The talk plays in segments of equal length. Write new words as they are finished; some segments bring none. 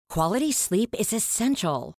Quality sleep is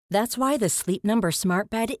essential. That's why the Sleep Number Smart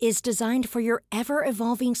Bed is designed for your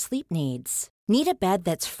ever-evolving sleep needs. Need a bed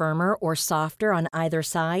that's firmer or softer on either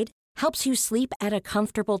side? Helps you sleep at a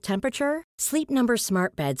comfortable temperature? Sleep Number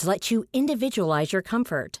Smart Beds let you individualize your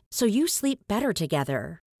comfort, so you sleep better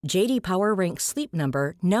together. J.D. Power ranks Sleep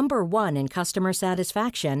Number number 1 in customer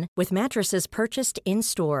satisfaction with mattresses purchased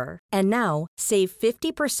in-store. And now, save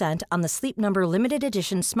 50% on the Sleep Number Limited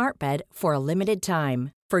Edition Smart Bed for a limited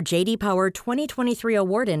time. For J.D. Power 2023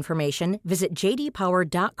 award information, visit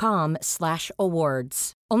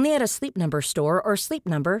jdpower.com/awards. Only at a Sleep Number store or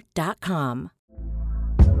sleepnumber.com.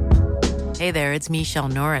 Hey there, it's Michelle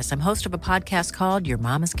Norris. I'm host of a podcast called Your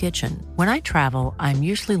Mama's Kitchen. When I travel, I'm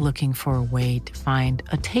usually looking for a way to find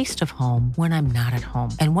a taste of home when I'm not at home.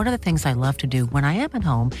 And one of the things I love to do when I am at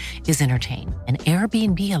home is entertain. And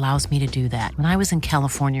Airbnb allows me to do that. When I was in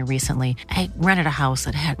California recently, I rented a house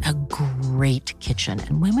that had a great kitchen.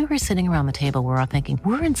 And when we were sitting around the table, we're all thinking,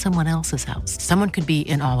 we're in someone else's house. Someone could be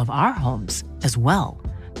in all of our homes as well.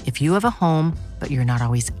 If you have a home, but you're not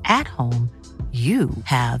always at home, you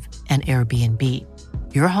have an Airbnb.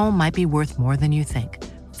 Your home might be worth more than you think.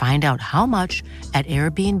 Find out how much at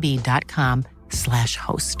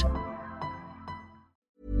airbnb.com/host.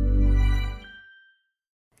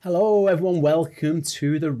 Hello, everyone. Welcome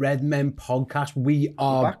to the Redmen Podcast. We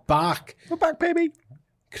are back. We're back, baby.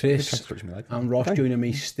 Chris and Ross joining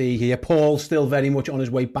me. Steve here. Paul still very much on his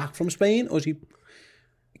way back from Spain, or is he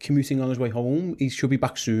commuting on his way home? He should be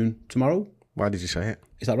back soon. Tomorrow? Why did you say it?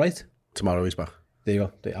 Is that right? Tomorrow he's back. There you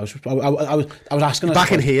go. I was asking.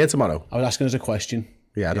 Back in here tomorrow. I was asking as a question.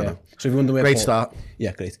 Yeah, I don't know. So if you wonder where Great Paul, start.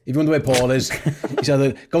 Yeah, great. If you wonder where Paul is, he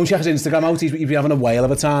said, go and check his Instagram out. He's been having a whale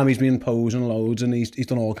of a time. He's been posing loads and he's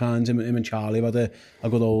done all kinds. Him and Charlie have had a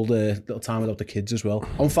good old little time without the kids as well.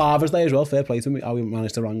 On Father's Day as well. Fair play to him. How he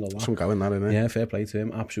managed to wrangle that. Some going that, isn't it? Yeah, fair play to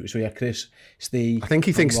him. Absolutely. So yeah, Chris, Steve. I think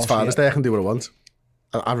he thinks it's Father's Day. I can do what I want.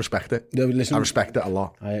 I respect it. No, listen, I respect it a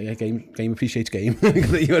lot. Game appreciates game.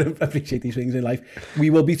 You appreciate these things in life. We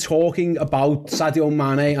will be talking about Sadio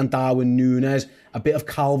Mane and Darwin Núñez, a bit of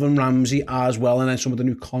Calvin Ramsey as well, and then some of the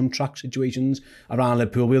new contract situations around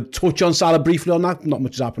Liverpool. We'll touch on Salah briefly on that. Not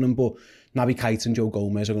much is happening, but Naby Keita and Joe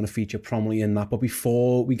Gomez are going to feature prominently in that. But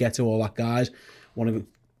before we get to all that, guys, I want to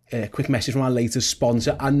a quick message from our latest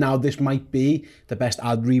sponsor. And now this might be the best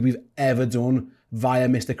ad read we've ever done via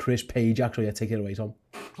Mr. Chris Pajak. So yeah, take it away, Tom.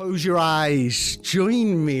 Close your eyes.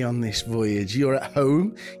 Join me on this voyage. You're at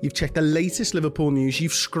home. You've checked the latest Liverpool news.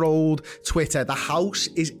 You've scrolled Twitter. The house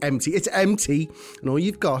is empty. It's empty. And all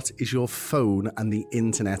you've got is your phone and the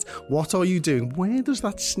internet. What are you doing? Where does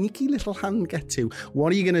that sneaky little hand get to?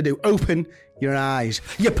 What are you going to do? Open your eyes.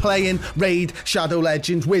 You're playing Raid Shadow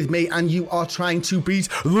Legends with me and you are trying to beat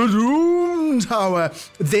the Doom Tower.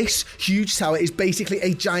 This huge tower is basically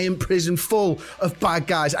a giant prison full of bad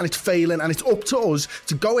guys and it's failing, and it's up to us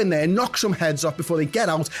to go in there, knock some heads off before they get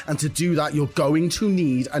out, and to do that you're going to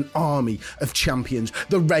need an army of champions.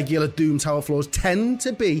 The regular Doom Tower floors tend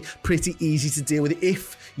to be pretty easy to deal with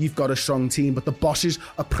if you've got a strong team, but the bosses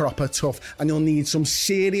are proper tough and you'll need some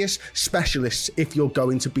serious specialists if you're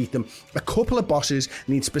going to beat them. A couple of bosses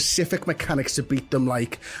need specific mechanics to beat them,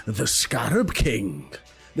 like the Scarab King.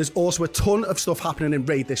 There's also a ton of stuff happening in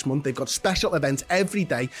Raid this month. They've got special events every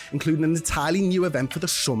day, including an entirely new event for the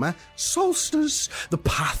summer solstice, the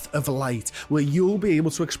Path of Light, where you'll be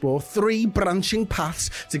able to explore 3 branching paths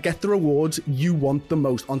to get the rewards you want the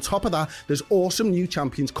most. On top of that, there's awesome new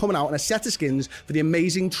champions coming out and a set of skins for the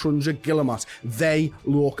amazing Trundra Guillemot. They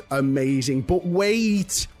look amazing. But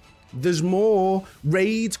wait! There's more.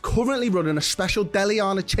 Raid's currently running a special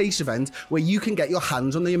Deliana chase event where you can get your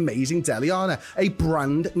hands on the amazing Deliana, a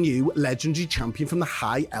brand new legendary champion from the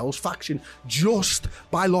High Elves faction, just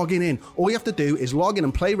by logging in. All you have to do is log in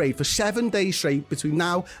and play Raid for 7 days straight between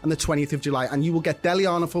now and the 20th of July, and you will get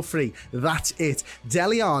Deliana for free. That's it.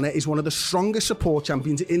 Deliana is one of the strongest support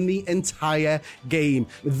champions in the entire game.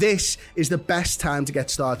 This is the best time to get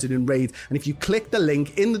started in Raid, and if you click the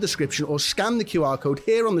link in the description or scan the QR code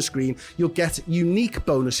here on the screen, you'll get unique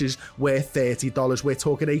bonuses worth $30. We're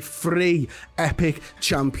talking a free epic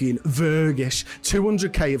champion, Vergus,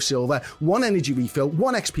 200k of silver, 1 energy refill,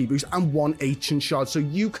 1 XP boost, and 1 ancient shard, so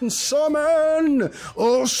you can summon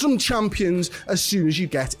awesome champions as soon as you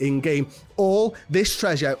get in-game. All this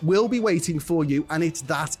treasure will be waiting for you, and it's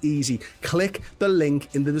that easy. Click the link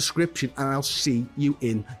in the description and I'll see you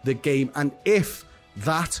in the game. And if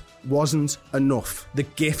that wasn't enough, the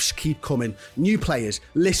gifts keep coming. New players,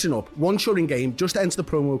 listen up. Once you're in game, just enter the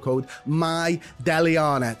promo code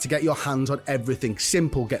MyDeliana to get your hands on everything.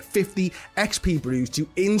 Simple. Get 50 XP brews to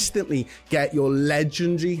instantly get your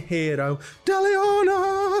legendary hero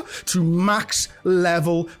Deliana to max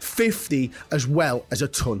level 50, as well as a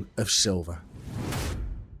ton of silver.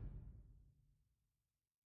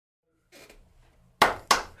 Do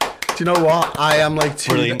you know what? I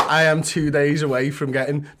am 2 days away from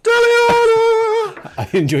getting Are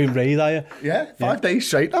you enjoying Raid, are you? Yeah, 5 days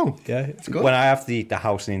straight now. Yeah, it's good. When I have the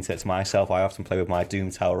house and the internet to myself, I often play with my Doom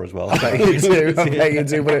Tower as well. I bet you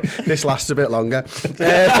do, but this lasts a bit longer.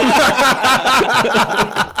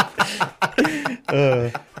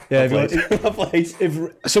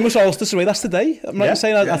 If summer solstice away, that's today. I'm not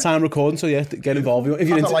saying that time recording, so get involved. If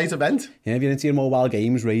you're That's a light event. Yeah, if you're into your mobile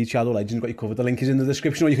games, Raid, Shadow Legends, got you covered. The link is in the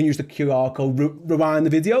description, or you can use the QR code. Rewind the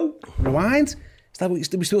video. Rewind. Is that what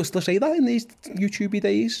we still say that in these YouTubey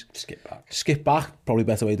days? Skip back. Probably a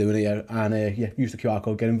better way of doing it, yeah. And use the QR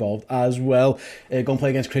code, get involved as well. Go and play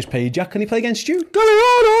against Chris Page. Jack, can he play against you?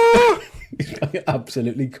 He's got you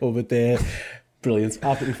absolutely covered there. Brilliant.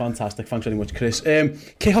 Absolutely fantastic. Thanks very much, Chris.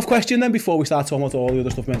 Kick-off question then, before we start talking about all the other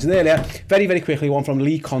stuff mentioned earlier. Very, very quickly, one from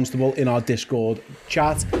Lee Constable in our Discord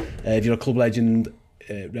chat. If you're a Club Legend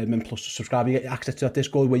Redmen Plus subscriber, you get access to that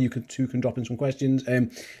Discord where you can drop in some questions.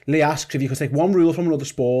 Lee asks, if you could take one rule from another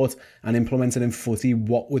sport and implement it in footy,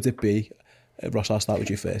 what would it be? Ross, I'll start with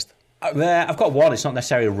you first. I've got one. It's not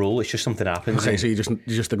necessarily a rule. It's just something that happens. Okay, so you're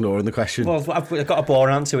just ignoring the question. Well, I've got a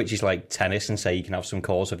boring answer, which is like tennis, and say you can have some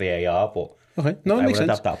calls for VAR, but okay, no, it makes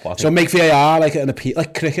sense. That, so make VAR like an appeal,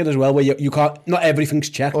 like cricket as well, where you can't. Not everything's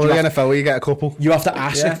checked. Or the NFL, where you get a couple. You have to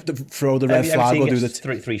ask if to throw the red flag or do the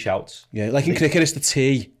three shouts. Yeah, like in cricket, it's the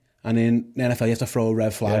T, and in the NFL, you have to throw a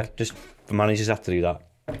red flag. Yeah, just the managers have to do that.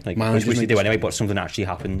 Like, which they do anyway, but something actually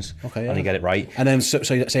happens, and they get it right. And then, so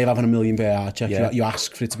say you're having a million VAR checks, you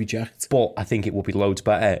ask for it to be checked. But I think it would be loads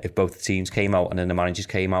better if both the teams came out and then the managers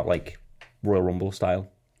came out like Royal Rumble style,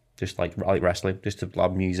 just like wrestling, just to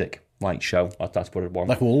have music, like show. That's what I'd want.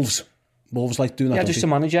 Like Wolves like doing that. Yeah, just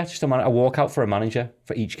a walkout for a manager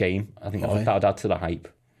for each game. I think that would add to the hype.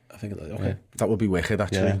 I think that would be wicked,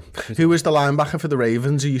 actually. Yeah. Who was the linebacker for the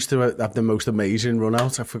Ravens who used to have the most amazing run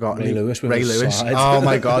out? I've forgotten. Ray Lewis. Oh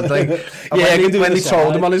my God! Like, when they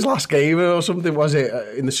told him on his last game or something, was it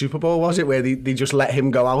in the Super Bowl? Was it where they just let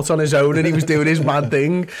him go out on his own and he was doing his mad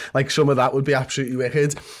thing? Like, some of that would be absolutely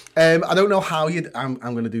wicked. I don't know how you'd. I'm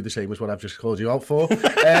going to do the same as what I've just called you out for.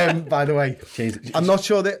 By the way, I'm not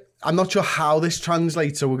sure how this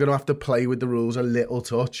translates, so we're going to have to play with the rules a little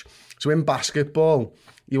touch. So in basketball,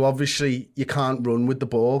 you can't run with the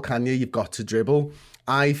ball, can you? You've got to dribble.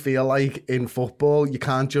 I feel like in football, you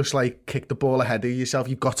can't just like kick the ball ahead of yourself.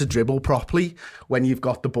 You've got to dribble properly when you've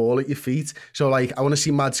got the ball at your feet. So like, I want to see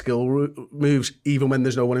mad skill moves even when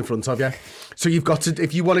there's no one in front of you. So you've got to,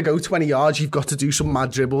 if you want to go 20 yards, you've got to do some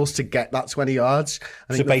mad dribbles to get that 20 yards.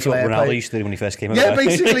 So basically what Ronaldo used to do when he first came out. Yeah,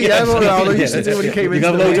 basically, what Ronaldo used to do when he came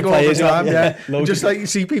into the league all the time. Just like you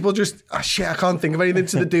see people just, I can't think of anything,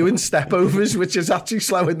 so they're doing step overs, which is actually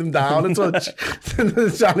slowing them down a touch. They're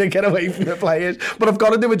trying to get away from the players. But I've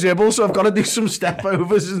got to do a dribble, so I've got to do some step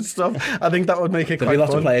overs and stuff. I think that would make it quite fun. There'll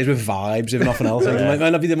be lots of players with vibes, if nothing else. It might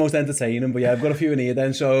not be the most entertaining, but I've got a few in here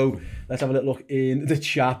then. So let's have a little look in the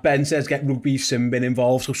chat. Ben says get rugby sin bin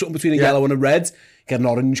involved, so something between a yellow and a red. Get an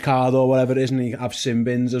orange card or whatever it is, and you have sin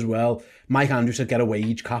bins as well. Mike Andrews said get a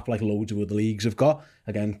wage cap like loads of other leagues have got.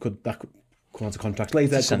 Again, could come on to contracts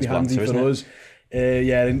later. It could be handy for us.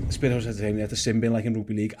 In Spirit said the same. The sin bin like in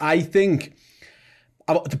rugby league. I think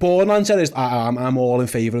the board answer is I'm all in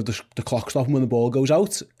favour of the clock stopping when the ball goes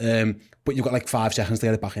out, but you've got like 5 seconds to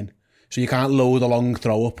get it back in, so you can't load a long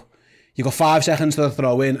throw up. You've got 5 seconds to the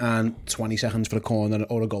throw in and 20 seconds for a corner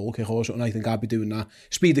or a goal kick or something. I think I'd be doing that.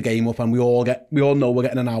 Speed the game up, and we all know we're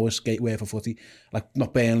getting an hour's skate worth of footy, like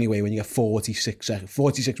not Burnley way when you get 46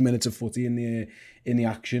 minutes of footy in the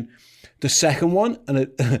action. The second one,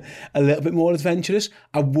 and a little bit more adventurous,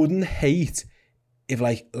 I wouldn't hate if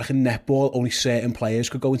like a netball, only certain players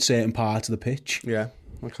could go in certain parts of the pitch. Yeah.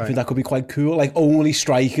 Okay. I think that could be quite cool. Like only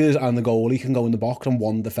strikers and the goalie can go in the box and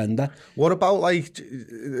one defender. What about like,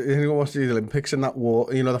 what's the Olympics and that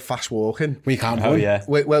walk? You know, the fast walking. Where you can't run. Yeah.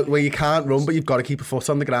 Where you can't run, but you've got to keep a foot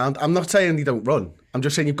on the ground. I'm not saying you don't run. I'm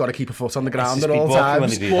just saying you've got to keep a foot on the ground at all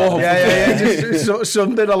times. Just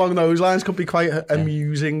something along those lines could be quite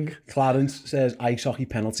amusing. Clarence says ice hockey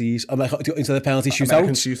penalties. Instead of penalty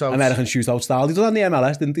shootout. American shootout style. They did that in the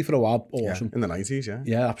MLS, didn't they, for a while? Awesome. Yeah, in the 90s, yeah.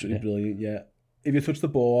 Yeah, absolutely brilliant, yeah. If you touch the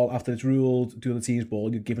ball after it's ruled the other team's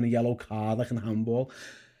ball, you're given a yellow card like in handball.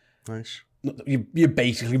 Nice. you're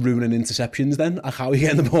basically ruining interceptions then. How are you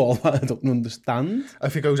getting the ball? I don't understand.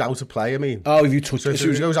 If it goes out of play, I mean. Oh, if you touch it. So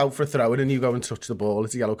if it goes out for a throw and you go and touch the ball,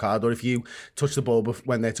 it's a yellow card. Or if you touch the ball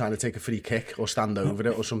when they're trying to take a free kick or stand over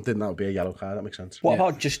it or something, that would be a yellow card. That makes sense. What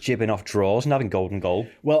about just jibbing off draws and having golden goal?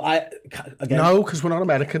 Well, no, because we're not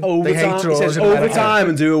American. Overtime, they hate draws. He says overtime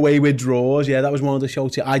and do away with draws. Yeah, that was one of the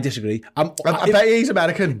shouts. I disagree. I bet he's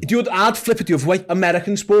American. I'd flip it the other way.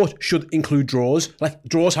 American sport should include draws. Like,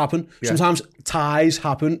 draws happen. Yeah. Sometimes ties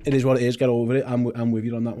happen. It is what it is. Get over it. I'm with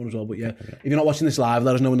you on that one as well. But yeah, if you're not watching this live,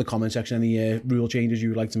 let us know in the comment section any rule changes you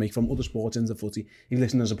would like to make from other sports into footy. If you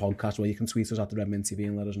listen as a podcast, well, you can tweet us at the Redmen TV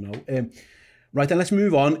and let us know. Right then, let's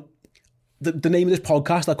move on. The name of this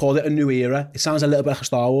podcast, I called it A New Era. It sounds a little bit like a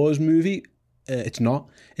Star Wars movie. It's not.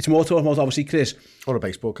 It's more talking about, obviously, Chris. Or a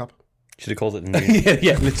baseball cap. Should have called it the new.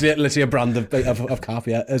 yeah, literally a brand of cap,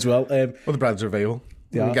 yeah, as well. Other brands are available.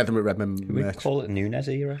 You can get them at Redmen. We call it a Nunes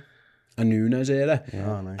era. A Nunes era. Yeah.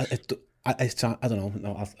 Oh, nice. I don't know.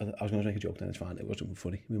 No, I was going to make a joke then. It's fine. It wasn't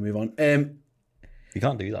funny. We move on. You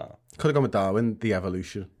can't do that. Could have gone with Darwin, the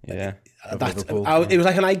evolution. Yeah. It was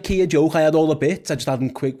like an IKEA joke. I had all the bits. I just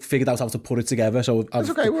hadn't figured out how to put it together. So That's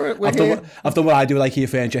okay. We're here. I've done what I do with IKEA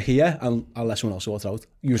furniture here, and I'll let someone else sort it out.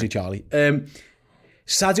 Usually Charlie.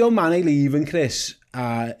 Sadio Mane leaving, Chris.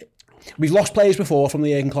 We've lost players before from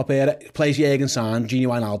the Jurgen Klopp era. Players Jurgen signed. Gini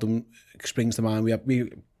Wijnaldum springs to mind.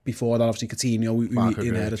 We before that, obviously, Coutinho, we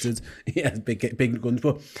inherited. Yeah, big guns.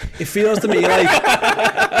 But it feels to me like...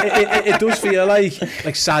 it does feel like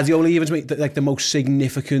Sadio leaving to like the most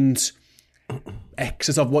significant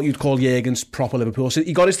exit of what you'd call Jurgen's proper Liverpool. So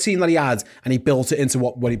he got his team that he had, and he built it into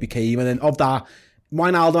what he became. And then of that,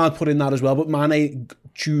 Wijnaldum had put in that as well. But Mane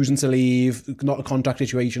choosing to leave, not a contract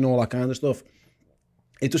situation, all that kind of stuff.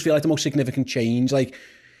 It does feel like the most significant change. Like,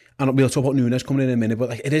 and we'll talk about Nunes coming in a minute, but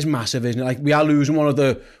like it is massive, isn't it? Like, we are losing one of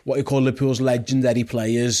the what you call Liverpool's legendary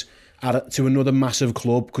players to another massive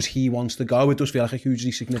club because he wants to go. It does feel like a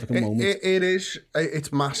hugely significant moment. It is.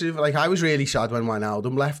 It's massive. Like, I was really sad when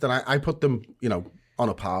Wijnaldum left, and I put them, on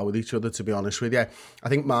a par with each other, to be honest with you. I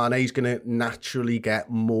think Mane's going to naturally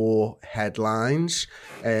get more headlines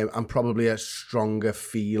and probably a stronger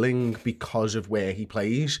feeling because of where he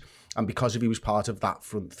plays. And because he was part of that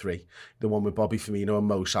front three, the one with Bobby Firmino and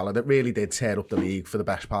Mo Salah, that really did tear up the league for the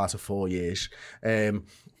best part of 4 years.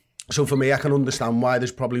 So for me, I can understand why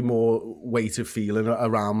there's probably more weight of feeling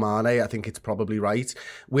around Mane. I think it's probably right.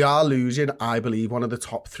 We are losing, I believe, one of the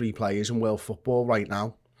top 3 players in world football right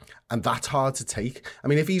now. And that's hard to take. I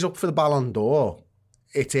mean, if he's up for the Ballon d'Or,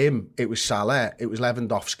 it's him. It was Salah. It was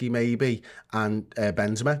Lewandowski, maybe, and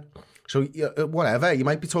Benzema. So whatever, you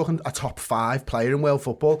might be talking a top 5 player in world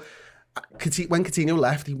football. When Coutinho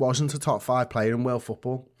left, he wasn't a top 5 player in world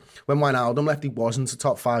football. When Wijnaldum left, he wasn't a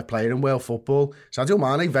top 5 player in world football. Sadio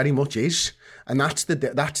Mane very much is. And that's the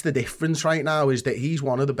difference right now, is that he's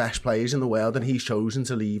one of the best players in the world and he's chosen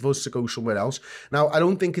to leave us to go somewhere else. Now, I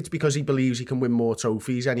don't think it's because he believes he can win more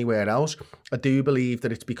trophies anywhere else. I do believe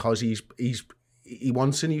that it's because he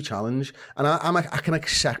wants a new challenge, and I can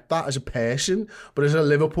accept that as a person, but as a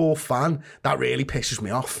Liverpool fan, that really pisses me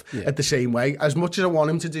off. At the same way, as much as I want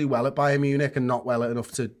him to do well at Bayern Munich and not well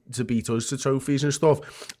enough to beat us to trophies and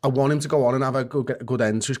stuff, I want him to go on and have a good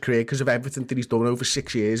end to his career because of everything that he's done over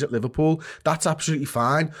 6 years at Liverpool. That's absolutely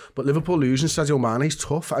fine, but Liverpool losing Sadio Mane is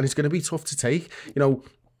tough, and it's going to be tough to take.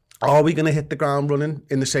 Are we going to hit the ground running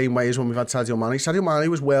in the same way as when we've had Sadio Mane? Sadio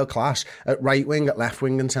Mane was world class at right wing, at left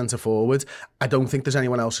wing and centre forward. I don't think there's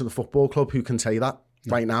anyone else in the football club who can say that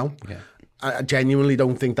right now. Yeah. I genuinely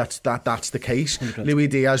don't think that's the case. 100%. Luis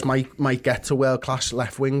Diaz might get to world class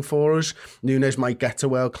left wing for us. Nunes might get to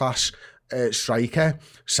world class striker.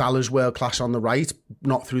 Salah's world class on the right,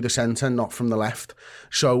 not through the centre, not from the left.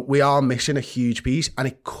 So we are missing a huge piece, and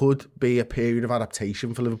it could be a period of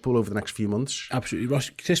adaptation for Liverpool over the next few months. Absolutely. Ross,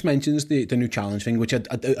 Chris mentions the new challenge thing, which I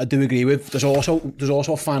do agree with. There's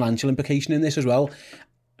also a financial implication in this as well.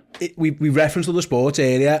 We referenced other sports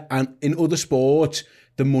earlier, and in other sports,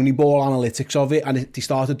 the Moneyball analytics of it, and they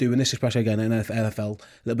started doing this, especially again in NFL, a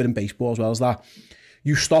little bit in baseball as well as that.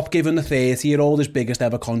 You stop giving the 30-year-old his biggest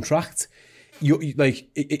ever contract.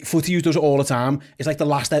 Footy does it all the time. It's like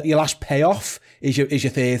your last payoff is your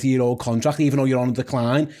 30-year-old contract, even though you're on a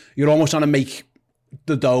decline. You're almost trying to make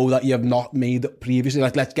the dough that you have not made previously.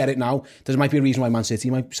 Like, let's get it now. There might be a reason why Man City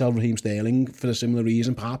might sell Raheem Sterling for a similar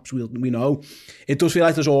reason. Perhaps we know. It does feel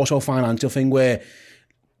like there's also a financial thing where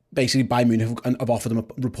basically Bayern Munich have offered them a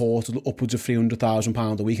report upwards of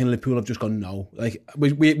 £300,000 a week, and Liverpool have just gone no. Like,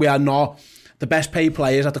 we are not. The best paid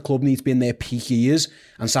players at the club need to be in their peak years,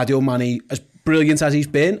 and Sadio Mane, as brilliant as he's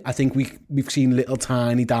been, I think we've seen little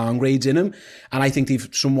tiny downgrades in him, and I think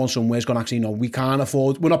someone somewhere's gone, actually, no, we can't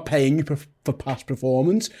afford, we're not paying you for past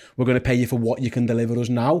performance, we're going to pay you for what you can deliver us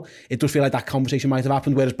now. It does feel like that conversation might have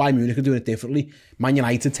happened, whereas Bayern Munich are doing it differently. Man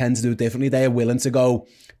United tend to do it differently. They're willing to go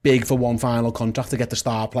big for one final contract to get the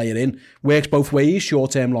star player in. Works both ways,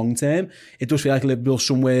 short term, long term. It does feel like Liverpool,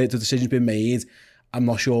 somewhere the decision's been made. I'm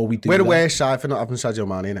not sure we do. We're the worst side for not having Sadio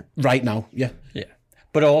Mane in it right now. Yeah.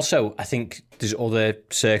 But also, I think there's other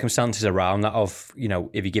circumstances around that of, you know,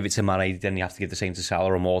 if you give it to Mane, then you have to give the same to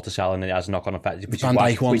Salah or more to Salah, and it has a knock-on effect. Van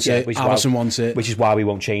Dijk wants it, Alisson wants it. Which is why we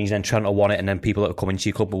won't change, then Trent will want it, and then people that are coming to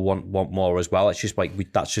your club will want more as well. It's just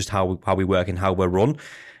like, that's just how we work and how we're run.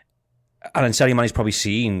 And then Sadio Mane's probably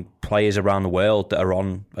seen players around the world that are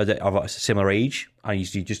of a similar age, and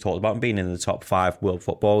you just talked about him being in the top 5 world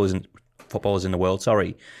footballers in the world,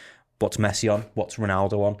 What's Messi on? What's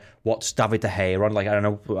Ronaldo on? What's David De Gea on? Like, I don't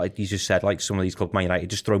know, like you just said, like some of these clubs, Man United,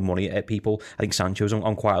 just throw money at people. I think Sancho's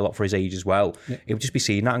on quite a lot for his age as well. Yeah. It would just be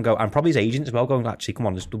seeing that and go, and probably his agent as well, going, actually, come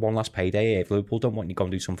on, there's the one last payday here. If Liverpool don't want you to go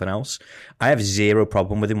and do something else. I have zero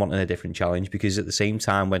problem with him wanting a different challenge, because at the same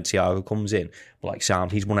time, when Thiago comes in, like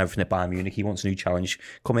Sound, he's won everything at Bayern Munich, he wants a new challenge.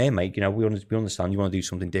 Come here, mate, you know, we understand you want to do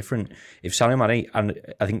something different. If Sadio Mane, and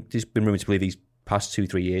I think there's been rumored to believe these past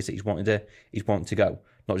 2-3 years that he's wanted to go.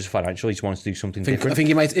 Not just financially, he just wants to do something different. I think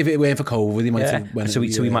he might, if it weren't for COVID, he might have... So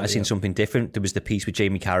we might have seen something different. There was the piece with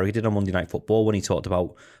Jamie Carragher did on Monday Night Football when he talked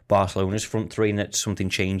about Barcelona's front three, and it's something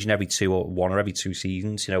changing every 2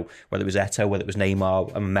 seasons, you know, whether it was Eto'o, whether it was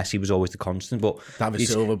Neymar, and Messi was always the constant. But David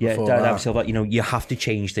Silva before David Silva, you know, you have to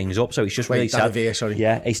change things up. So it's just really sad.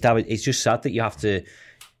 It's just sad that you have to...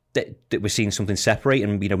 That we're seeing something separate,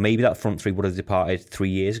 and you know, maybe that front three would have departed 3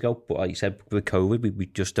 years ago, but like you said, with COVID, we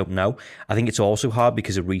just don't know. I think it's also hard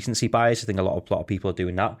because of recency bias. I think a lot of people are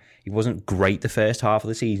doing that. He wasn't great the first half of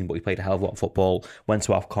the season, but he played a hell of a lot of football, went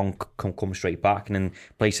to AFCON, come straight back, and then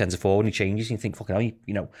plays centre forward, and he changes, and you think, fucking hell,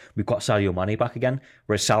 you know, we've got Sadio Mane back again,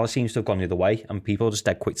 whereas Salah seems to have gone the other way, and people are just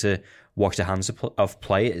dead quick to wash their hands of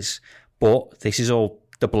players. But this is all,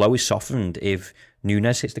 the blow is softened if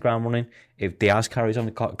Núñez hits the ground running, if Diaz carries on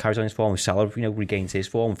his form, if Salah, you know, regains his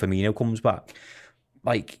form, Firmino comes back.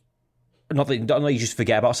 Like, not that you just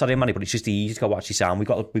forget about Sadio Mane, but it's just easy to go, actually, Sam, we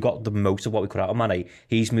got the most of what we could out of Mane.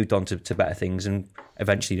 He's moved on to better things, and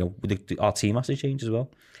eventually, you know, our team has to change as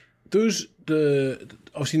well. Does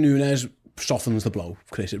obviously Núñez softens the blow,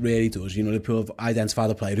 Chris? It really does. You know, Liverpool have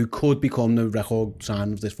identified a player who could become the record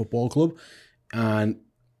sign of this football club, and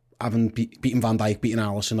having beaten Van Dijk, beaten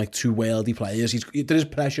Alisson, like 2 worldy players, there is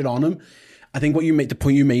pressure on him. I think the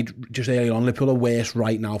point you made just earlier on, Liverpool are worse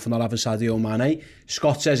right now for not having Sadio Mane.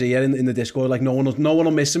 Scott says here in the Discord, like no one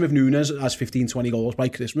will miss him if Núñez has 15-20 goals by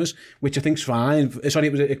Christmas, which I think's fine. Sorry,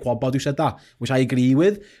 it was a Quadbod who said that, which I agree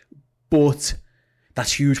with, but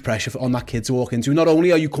that's huge pressure on that kid to walk into. Not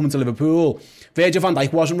only are you coming to Liverpool, Virgil van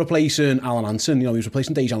Dijk wasn't replacing Alan Hansen, you know, he was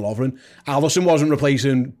replacing Dejan Lovren. Alisson wasn't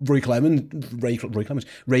replacing Ray Clemens,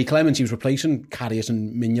 he was replacing Karius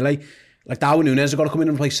and Mignolet. Like, Darwin Núñez has got to come in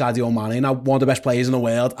and replace Sadio Mane. Now, one of the best players in the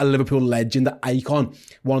world, a Liverpool legend, an icon,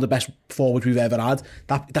 one of the best forwards we've ever had.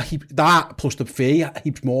 That plus the fee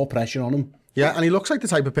heaps more pressure on him. Yeah, and he looks like the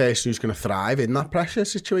type of person who's going to thrive in that pressure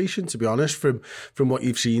situation, to be honest, from what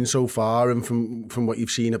you've seen so far and from what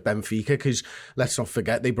you've seen at Benfica, because let's not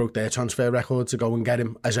forget they broke their transfer record to go and get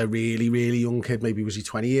him as a really, really young kid. Maybe was he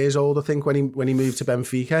 20 years old, I think, when he moved to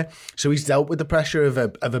Benfica. So he's dealt with the pressure of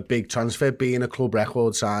a big transfer, being a club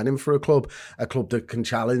record signing for a club that can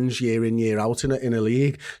challenge year in, year out in a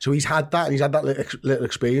league. So he's had that, and he's had that little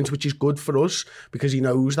experience, which is good for us because he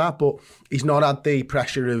knows that, but he's not had the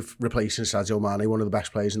pressure of replacing Sadio Mane, one of the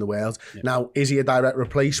best players in the world. Yeah. Now, is he a direct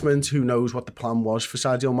replacement? Who knows what the plan was for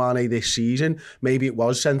Sadio Mane this season? Maybe it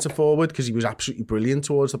was centre forward because he was absolutely brilliant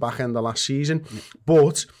towards the back end of last season. Yeah.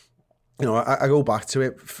 But, you know, I go back to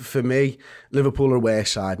it. For me, Liverpool are a worse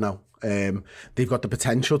side now. They've got the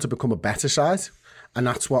potential to become a better side. And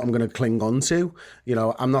that's what I'm going to cling on to. You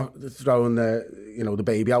know, I'm not throwing the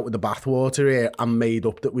baby out with the bathwater here. I'm made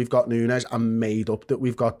up that we've got Núñez. I'm made up that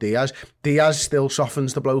we've got Diaz. Diaz still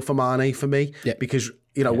softens the blow for Mane for me. Yeah. Because,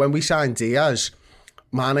 you know, when we signed Diaz,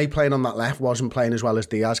 Mane playing on that left wasn't playing as well as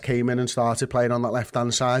Diaz came in and started playing on that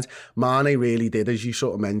left-hand side. Mane really did, as you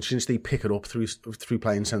sort of mentioned, they pick it up through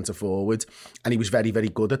playing centre forward. And he was very, very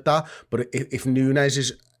good at that. But if Núñez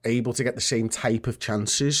is able to get the same type of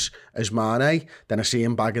chances as Mane, then I see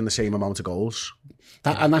him bagging the same amount of goals.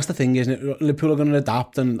 And that's the thing, isn't it? Liverpool are going to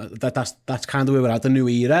adapt, and that's kind of where we're at, the new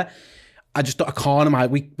era. I can't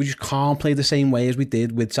imagine, we just can't play the same way as we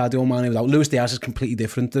did with Sadio Mane without. Luis Diaz is completely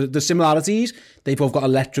different. The similarities, they've both got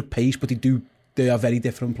electric pace, but they are very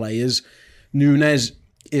different players. Núñez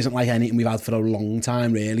isn't like anything we've had for a long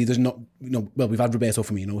time, really. There's not, well, we've had Roberto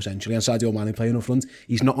Firmino, essentially, and Sadio Mane playing up front.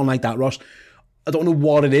 He's not unlike that, Ross. I don't know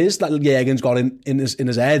what it is that Jürgen's got in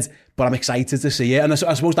his head, but I'm excited to see it. And I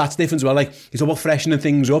suppose that's different as well. Like, he's about freshening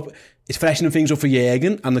things up. It's freshening things up for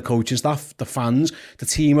Jürgen and the coaching staff, the fans, the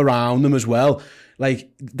team around them as well. Like,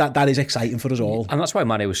 that is exciting for us all. And that's why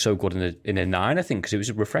Mane was so good in a 9, I think, because it was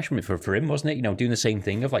a refreshment for him, wasn't it? Doing the same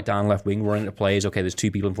thing of, like, down left wing, running to players. Okay, there's 2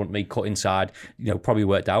 people in front of me, cut inside. Probably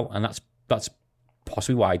worked out. And that's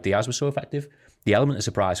possibly why Diaz was so effective. The element of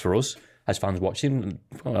surprise for us as fans watching,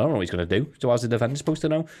 I don't know what he's going to do. So how's the defender supposed to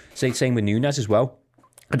know? Same with Núñez as well.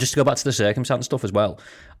 And just to go back to the circumstance stuff as well,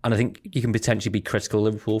 and I think you can potentially be critical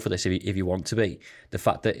of Liverpool for this if you want to be. The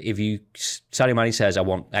fact that if Sadio Mane says, I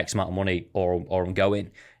want X amount of money or I'm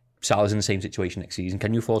going, Salah's in the same situation next season.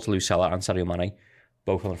 Can you afford to lose Salah and Sadio Mane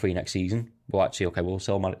both on a free next season? Well, actually, okay, we'll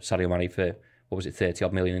sell Sadio Mane for,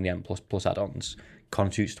 30-odd million in the end plus add-ons.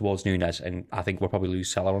 Contributes towards Núñez, and I think we'll probably lose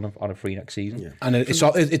Salah on a free next season. Yeah. And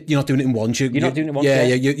you're not doing it in once. You're not doing it in once. Yeah,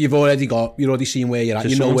 you've already seen where you're at.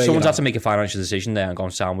 So someone's had to make a financial decision there and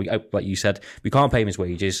gone, Sam, like you said, we can't pay him his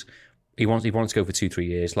wages. He wants to go for 2-3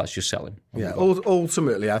 years. Let's just sell him. Yeah,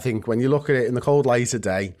 ultimately, I think when you look at it in the cold light of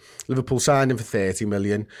day, Liverpool signed him for 30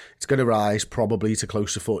 million. It's going to rise probably to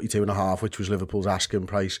close to 42.5, which was Liverpool's asking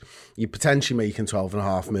price. You're potentially making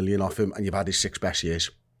 12.5 million off him, and you've had his 6 best years.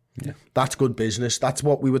 Yeah. That's good business. That's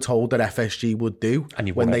what we were told that FSG would do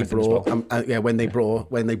when they brought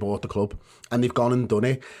the club, and they've gone and done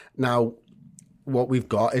it. Now, what we've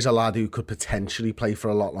got is a lad who could potentially play for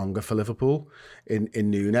a lot longer for Liverpool in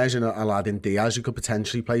Núñez, and a lad in Diaz who could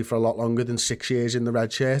potentially play for a lot longer than 6 years in the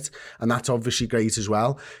red shirt, and that's obviously great as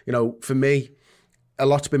well. For me, a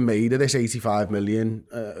lot's been made of this 85 million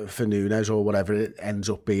for Núñez or whatever it ends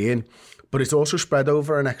up being. But it's also spread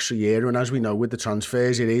over an extra year, and as we know with the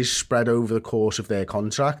transfers, it is spread over the course of their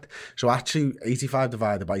contract. So actually, 85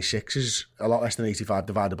 divided by 6 is a lot less than 85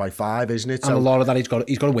 divided by 5, isn't it? And a lot of that, he's got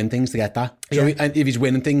to win things to get that. So and if he's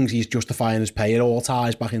winning things, he's justifying his pay. It all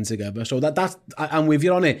ties back in together. So that's I'm with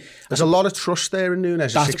you on it. There's a lot of trust there in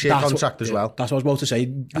Núñez, a 6-year contract as well. That's what I was about to say.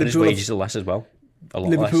 And his wages are less as well.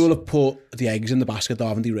 Liverpool have put the eggs in the basket,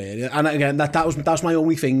 haven't they, really? And again, that's my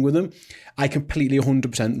only thing with them. I completely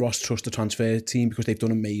 100% Ross trust the transfer team because they've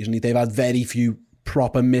done amazingly. They've had very few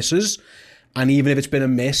proper misses, and even if it's been a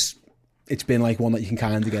miss, it's been like one that you can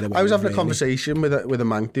kind of get away with. I was having a conversation with a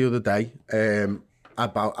Mank the other day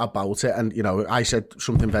about it, and I said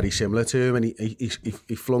something very similar to him, and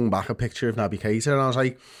he flung back a picture of Naby Keita, and I was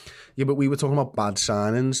like, yeah, but we were talking about bad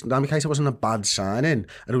signings. Naby Keita wasn't a bad signing.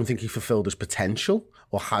 I don't think he fulfilled his potential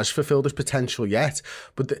or has fulfilled his potential yet.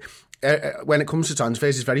 But when it comes to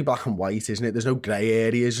transfers, it's very black and white, isn't it? There's no grey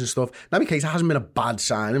areas and stuff. Naby Keita hasn't been a bad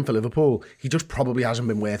signing for Liverpool. He just probably hasn't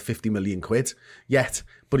been worth 50 million quid yet.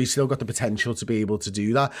 But he's still got the potential to be able to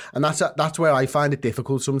do that. And that's where I find it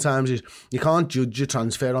difficult sometimes, is you can't judge your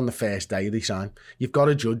transfer on the first day they sign. You've got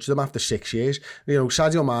to judge them after 6 years.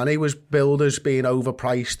 Sadio Mane was billed as being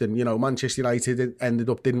overpriced, and, Manchester United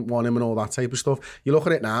didn't want him and all that type of stuff. You look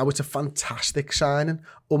at it now, it's a fantastic signing,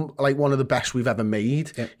 like one of the best we've ever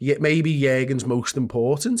made. Yeah. Maybe Jürgen's most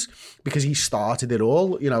important because he started it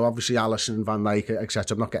all. Obviously Alisson, Van Dijk,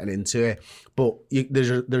 etc. I'm not getting into it, but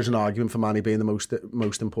there's an argument for Mane being the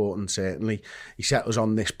most important. Certainly, he set us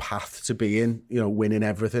on this path to being, winning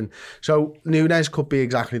everything. So Núñez could be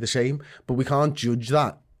exactly the same, but we can't judge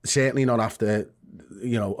that. Certainly not after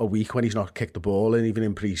a week when he's not kicked the ball, and even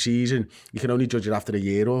in pre-season. You can only judge it after a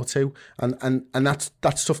year or two, and that's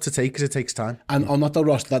tough to take because it takes time. And on that though,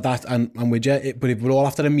 Ross, and I'm with you, but if we're all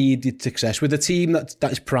after immediate success with a team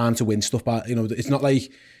that is primed to win stuff, but it's not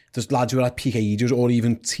like there's lads who are at peak ages or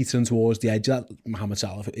even teetering towards the edge of that. Mohamed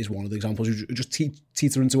Salah is one of the examples who's just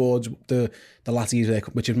teetering towards the latter,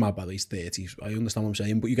 which is mad, by the way, he's 30. I understand what I'm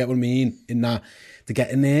saying, but you get what I mean in that to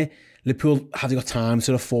get in there. Liverpool, have they got time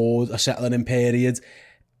to afford a settling in period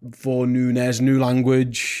for Núñez? New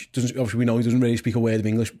language. Obviously, we know he doesn't really speak a word of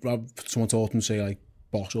English. Someone taught him to say like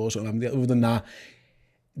boss or something. Other than that,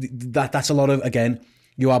 that's a lot of, again,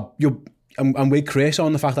 I'm with Chris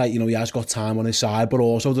on the fact that, he has got time on his side, but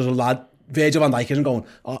also there's a lad, Virgil van Dijk isn't going,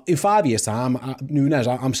 in 5 years' time, Núñez,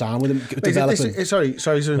 I'm signed with him. Developing. Sorry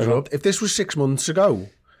to interrupt. If this was 6 months ago,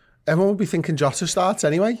 everyone would be thinking Jota starts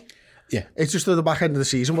anyway. Yeah. It's just that the back end of the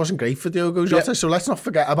season wasn't great for Diogo Jota, so let's not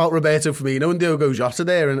forget about Roberto Firmino and Diogo Jota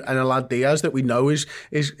there, and a lad Diaz that we know is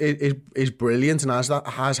brilliant and has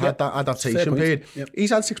had that adaptation period. Yep. He's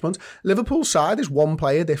had 6 months. Liverpool's side is one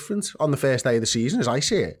player different on the first day of the season, as I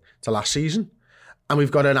see it, to last season. And we've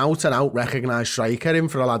got an out-and-out recognised striker in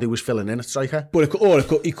for a lad who was filling in a striker. But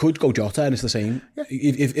he could go Jota, and it's the same. Yeah.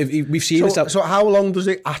 If we've seen this. So how long does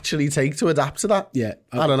it actually take to adapt to that? Yeah.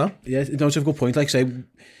 I don't know. Yeah, it's a good point. Like I say,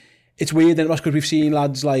 it's weird, then, because we've seen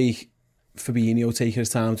lads like Fabinho take his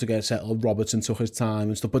time to get settled, Robertson took his time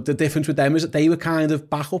and stuff. But the difference with them is that they were kind of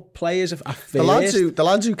backup players at first. The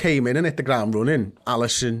lads who came in and hit the ground running,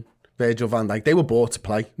 Alisson, Virgil van Dijk, they were bought to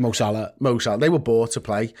play. Mo Salah, they were bought to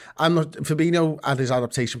play. And Fabinho had his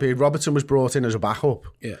adaptation period. Robertson was brought in as a backup.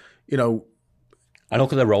 Yeah. You know, I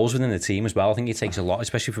look at the roles within the team as well. I think it takes a lot,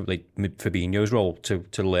 especially for like Fabinho's role,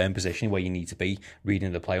 to learn position where you need to be,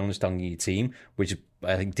 reading the play, understanding your team, which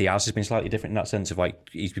I think Diaz has been slightly different in that sense of like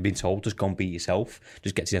he's been told just go and beat yourself,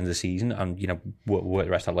 just get to the end of the season and work the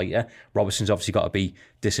rest out later. Robertson's obviously got to be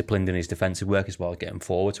disciplined in his defensive work as well, getting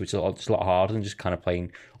forward, so it's a lot harder than just kind of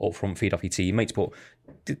playing up front, feed off your teammates. But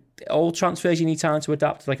all transfers you need time to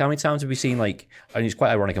adapt. Like how many times have we seen and it's quite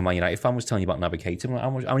ironic, a Man United fan was telling you about Navigator. How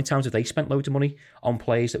many times have they spent loads of money on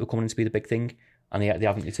players that were coming in to be the big thing? And they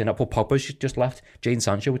haven't turned up. But Pogba's just left. Jadon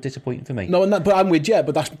Sancho was disappointing for me. No, but I'm with you.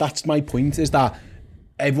 But that's my point, is that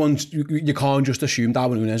you can't just assume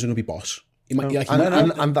Darwin Núñez is going to be boss. And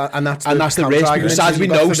that's the risk, because we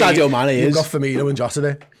know Sadio Mane is. You've got Firmino and Jota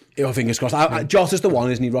there. Fingers crossed. Jota's the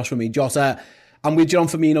one, isn't he, Ross, for me? Jota, I'm with you on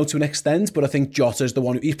Firmino to an extent, but I think Jota's the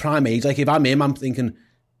one he's prime age. Like if I'm him, I'm thinking,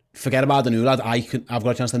 forget about the new lad. I've got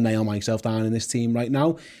a chance to nail myself down in this team right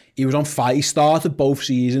now. He was on fire. He started both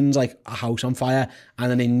seasons like a house on fire,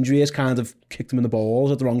 and an injury has kind of kicked him in the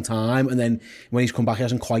balls at the wrong time. And then when he's come back, he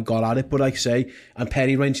hasn't quite got at it. But like I say, and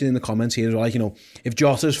Perry mentioned in the comments here as well, like, if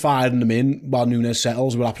Jota's firing them in while Núñez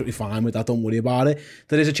settles, we're absolutely fine with that. Don't worry about it.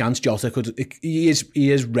 There is a chance Jota could. He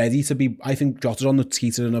is ready to be. I think Jota's on the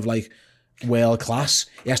teetering of like world class.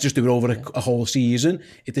 He has to just do it over a whole season.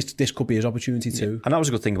 This could be his opportunity too. And that was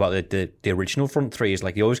a good thing about the original front three, is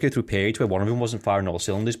like you always go through periods where one of them wasn't firing all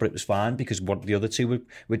cylinders, but it was fine because what the other two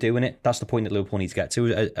were doing it. That's the point that Liverpool need to get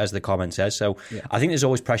to, as the comment says. So yeah. I think there's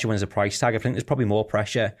always pressure when there's a price tag. I think there's probably more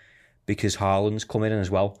pressure because Haaland's coming in as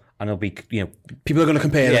well. And it'll be, people are going to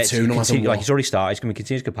compare the two. No matter what. Like he's already started. He's going to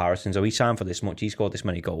continue comparisons. Oh, he signed for this much. He scored this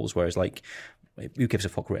many goals. Whereas, like, who gives a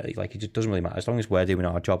fuck really? Like, it just doesn't really matter. As long as we're doing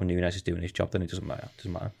our job and Núñez is doing his job, then it doesn't matter.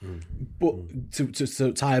 But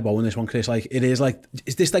to tie a bow on this one, Chris, like it is like,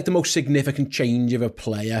 is this like the most significant change of a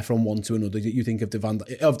player from one to another that you think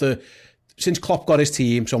of since Klopp got his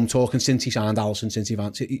team? So I'm talking since he signed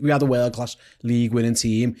Alisson, we had a world-class league-winning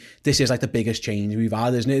team. This is like the biggest change we've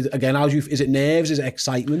had, isn't it? Again, is it nerves? Is it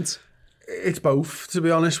excitement? It's both, to be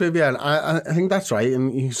honest with you. And I think that's right.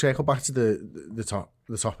 And you circle back to the topic,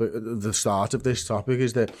 the start of this topic,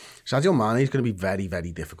 is that Sadio Mane is going to be very,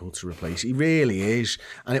 very difficult to replace. He really is.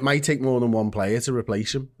 And it might take more than one player to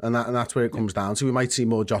replace him. And that's where it comes down to. We might see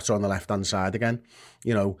more Jota on the left-hand side again.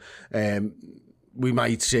 We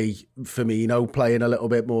might see Firmino playing a little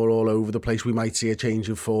bit more all over the place. We might see a change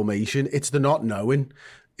of formation. It's the not knowing,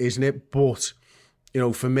 isn't it? But,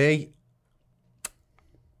 for me,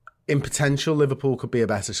 in potential, Liverpool could be a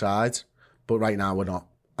better side. But right now, we're not.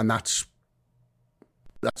 And that's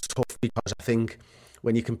tough, because I think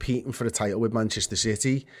when you're competing for a title with Manchester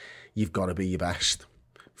City, you've got to be your best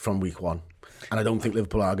from week one. And I don't think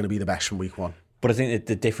Liverpool are going to be the best from week one. But I think that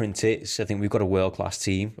the difference is, I think we've got a world-class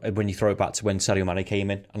team. When you throw it back to when Sadio Mane came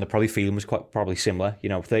in, and the feeling was probably similar.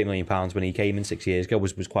 £30 million when he came in 6 years ago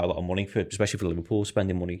was quite a lot of money, especially for Liverpool,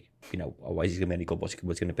 spending money. Why is he going to be any good? What's he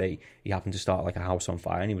going to be? He happened to start like a house on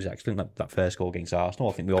fire, and he was excellent. That first goal against Arsenal,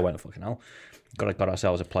 I think we all went, fucking hell, got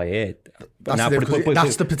ourselves a player here.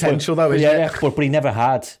 That's the potential, though, isn't it? But he never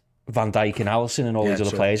had Van Dijk and Alisson and all these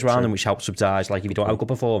other players around him, which helps subsidise. Like, if you don't have a good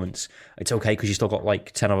performance, it's okay because you still got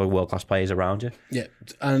like 10 other world-class players around you. Yeah,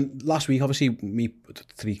 and last week, obviously, me,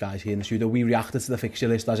 three guys here in the studio, we reacted to the fixture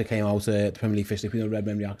list as it came out, the Premier League fixture list.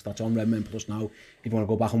 Redmen Reacts, that's on Redmen Plus now. If you want to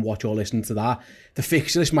go back and watch or listen to that, the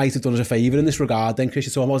fixture list might have done us a favour in this regard. Then, Chris,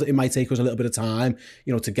 you're talking about it might take us a little bit of time,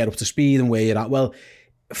 to get up to speed and where you're at. Well,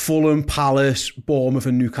 Fulham, Palace, Bournemouth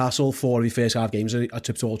and Newcastle, 4 of your first hard games are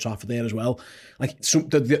trip to Old Trafford there as well. Like,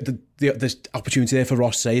 there's opportunity there for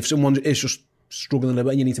Ross to say, if someone is just struggling a little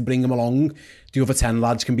bit and you need to bring them along, the other 10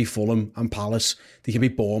 lads can be Fulham and Palace, they can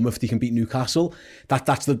beat Bournemouth, they can beat Newcastle.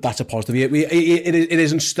 That's a positive. It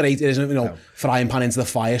isn't straight, it isn't frying pan into the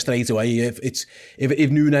fire straight away. If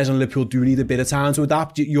Núñez and Liverpool do need a bit of time to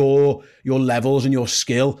adapt, your levels and your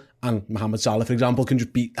skill, and Mohamed Salah, for example, can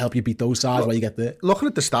just help you beat those sides while you get there. Looking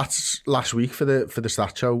at the stats last week for the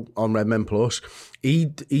stat show on Redmen Plus,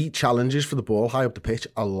 he challenges for the ball high up the pitch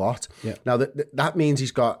a lot. Yeah. Now that means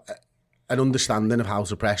he's got an understanding of how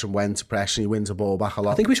to press and when to press, and he wins the ball back a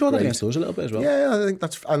lot. I think we saw that against us a little bit as well. Yeah, I think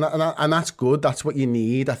that's and that's good. That's what you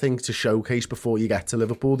need, I think, to showcase before you get to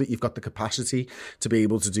Liverpool, that you've got the capacity to be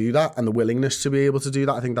able to do that and the willingness to be able to do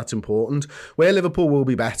that. I think that's important. Where Liverpool will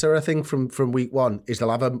be better, I think, from week one, is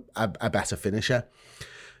they'll have a better finisher.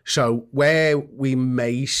 So where we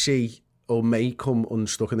may see or may come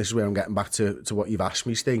unstuck, and this is where I'm getting back to what you've asked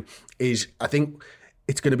me, Steve, is I think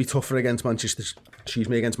it's going to be tougher against Manchester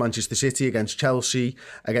City, against Chelsea,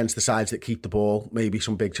 against the sides that keep the ball, maybe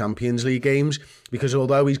some big Champions League games, because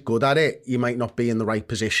although he's good at it, you might not be in the right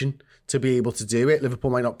position to be able to do it.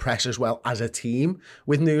 Liverpool might not press as well as a team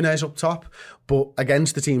with Núñez up top, but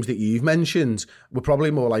against the teams that you've mentioned, we're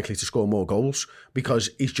probably more likely to score more goals because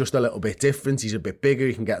he's just a little bit different. He's a bit bigger.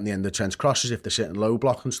 He can get in the end of Trent's crosses if they're sitting low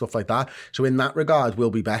block and stuff like that. So in that regard, we'll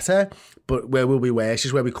be better. But where we'll be worse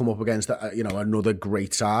is where we come up against another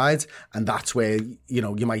great side, and that's where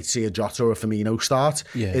you might see a Jota or a Firmino start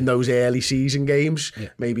in those early season games. Yeah.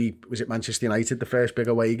 Maybe was it Manchester United, the first big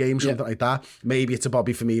away game, something like that. Maybe it's a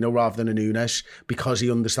Bobby Firmino rather than a Núñez because he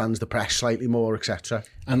understands the press slightly more, etc.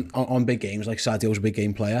 And on big games, like Sadio's a big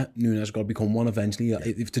game player, Núñez has got to become one eventually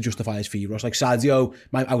to justify his fee rush. Like Sadio,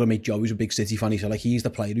 I'm going to make Joe, who's a big City fan, he said like he's the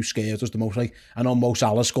player who scares us the most. Like I know Mo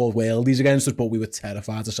Salah scored worldies against us, but we were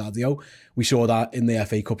terrified of Sadio. We saw that in the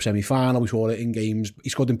FA Cup semi-final. We saw it in games. He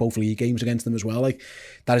scored in both league games against them as well. Like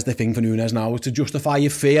that is the thing for Núñez now, is to justify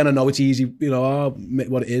your fee. And I know it's easy,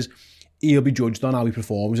 what it is. He'll be judged on how he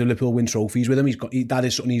performs. If Liverpool win trophies with him, that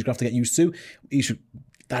is something he's going to have to get used to.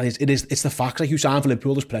 It's the fact, like you sign for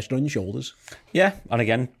Liverpool, there's pressure on your shoulders. Yeah, and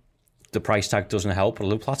again, the price tag doesn't help. But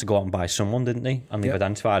Liverpool had to go out and buy someone, didn't they? And they've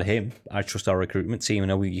identified him. I trust our recruitment team. I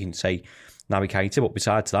know you can say Naby Keita, but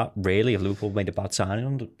besides that, really, if Liverpool made a bad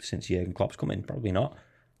signing since Jurgen Klopp's come in, probably not.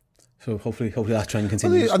 So hopefully that trend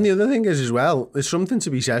continues. Well, and the other thing is as well, there's something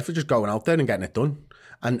to be said for just going out there and getting it done.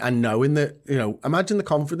 And knowing that, imagine the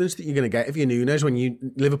confidence that you're going to get if you're Núñez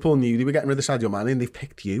when Liverpool knew they were getting rid of Sadio Mane and they've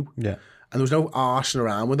picked you. Yeah. And there was no arsing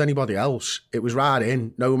around with anybody else. It was right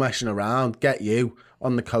in, no messing around, get you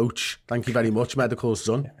on the coach. Thank you very much, medical's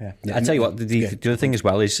done. Yeah. I tell you what, the other thing as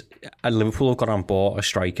well is Liverpool have got on board a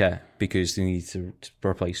striker because they need to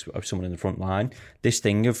replace someone in the front line. This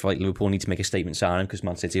thing of like Liverpool need to make a statement signing because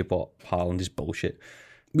Man City have bought Haaland is bullshit.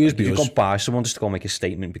 You've got to buy someone just to go make a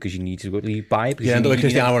statement because you need to go buy it. Yeah, and like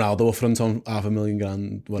Cristiano Ronaldo up front on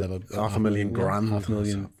 $500,000, whatever.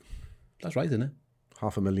 $500,000. That's right, isn't it?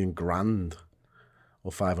 $500,000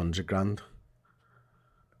 or 500,000.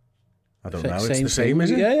 I don't know. It's the thing. same,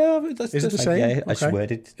 is it? Yeah. Is it the same? Yeah, I just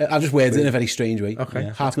worded it. I've just worded it in a very strange way. Okay.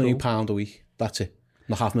 Yeah. £500,000 a week. That's it.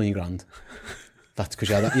 Not £500,000. That's because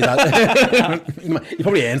you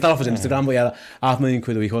probably earned that off his Instagram, but yeah,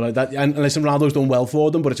 £500,000 a week. Or like that. And listen, Ronaldo's done well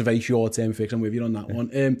for them, but it's a very short-term fix. I'm with you on that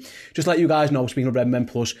one. Just let you guys know, speaking of Redmen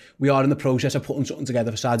Plus, we are in the process of putting something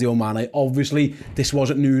together for Sadio Mane. Obviously, this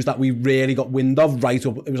wasn't news that we really got wind of right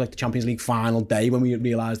up. It was like the Champions League final day when we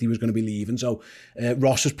realised he was going to be leaving. So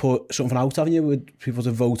Ross has put something out, haven't you, with people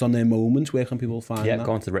to vote on their moments. Where can people find that? Yeah,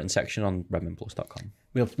 go into the written section on redmenplus.com.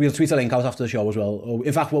 We'll tweet a link out after the show as well.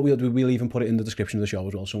 In fact, what we'll do, we'll even put it in the description of the show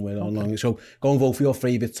as well somewhere along. So go and vote for your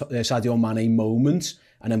favourite Sadio Mane moments,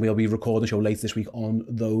 and then we'll be recording the show later this week on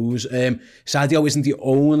those. Sadio isn't the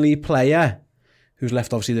only player who's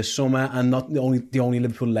left obviously this summer, and not the only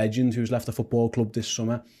Liverpool legend who's left the football club this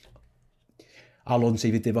summer. Our Lord and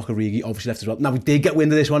Saviour Divock Origi obviously left as well. Now, we did get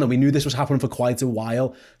wind of this one, and we knew this was happening for quite a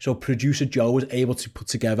while. So producer Joe was able to put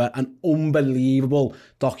together an unbelievable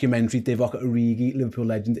documentary, Divock Origi, Liverpool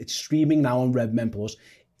legend. It's streaming now on Redmen Plus.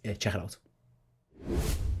 Check it out.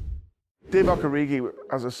 Divock Origi,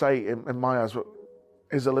 as I say, in my eyes,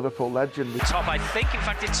 is a Liverpool legend. Top, I think. In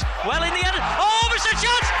fact, it's well in the end. Oh, there's a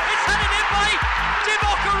chance! It's headed in by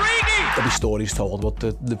Divock Origi! There'll be stories told about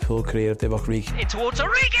the Liverpool career of Divock Origi. In towards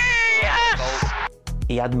Origi! Yes!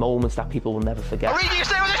 He had moments that people will never forget. Origi is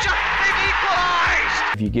there with a shot! They've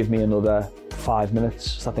equalised! If you give me another 5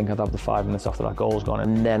 minutes, I think I'd have the 5 minutes after that goal's gone.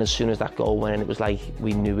 And then as soon as that goal went in, it was like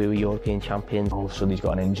we knew we were European champions. All of a sudden he's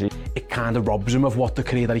got an injury. It kind of robs him of what the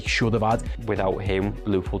career that he should have had. Without him,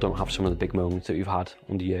 Liverpool don't have some of the big moments that we've had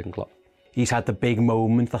under Jurgen Klopp. He's had the big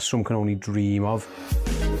moment that some can only dream of.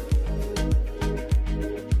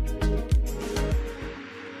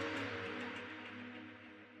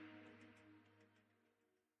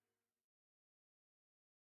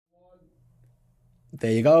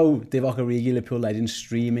 There you go. Divock Origi, Liverpool legend,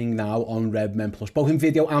 streaming now on Redmen Plus, both in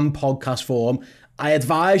video and podcast form. I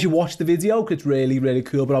advise you watch the video because it's really, really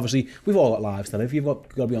cool. But obviously, we've all got lives to live. You've got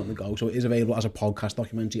to be on the go. So it is available as a podcast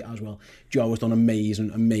documentary as well. Joe has done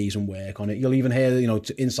amazing work on it. You'll even hear,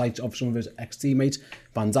 insights of some of his ex-teammates,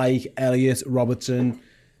 Van Dijk, Elliott, Robertson,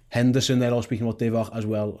 Henderson. They're all speaking about Divock as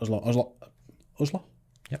well. Oslo?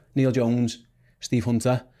 Yep. Neil Jones, Steve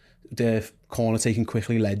Hunter, the corner taking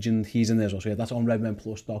quickly legend. He's in there as well. So yeah, that's on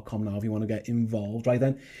redmenplus.com now if you want to get involved. Right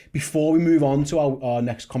then, before we move on to our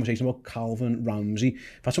next conversation about Calvin Ramsey,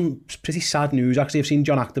 I've had some pretty sad news. Actually, I've seen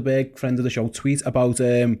John Achterberg, friend of the show, tweet about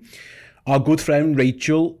our good friend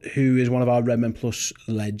Rachel, who is one of our Redmen Plus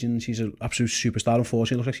legends. She's an absolute superstar.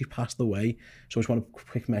 Unfortunately, it looks like she's passed away. So I just want a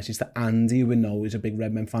quick message to Andy, who we know is a big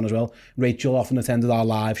Redmen fan as well. Rachel often attended our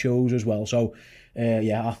live shows as well. So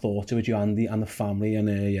our thoughts with you, Andy, and the family. And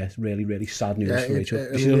it's really, really sad news for Rachel.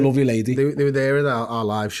 She's a lovely lady. They were there at our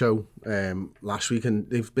live show last week, and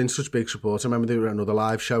they've been such big supporters. I remember they were at another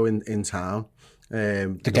live show in town.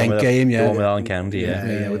 The Genk game, the one with Alan Kennedy,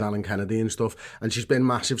 with Alan Kennedy and stuff. And she's been a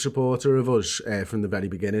massive supporter of us from the very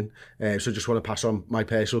beginning. So just want to pass on my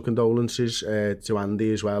personal condolences to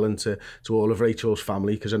Andy as well, and to all of Rachel's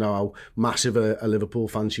family, because I know how massive a Liverpool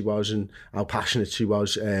fan she was and how passionate she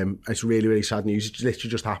was. It's really, really sad news. It literally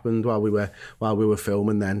just happened while we were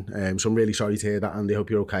filming then. So I'm really sorry to hear that, Andy. Hope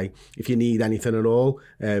you're okay. If you need anything at all,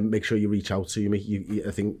 make sure you reach out to me.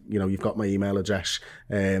 I think you've got my email address.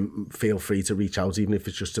 Feel free to reach out, even if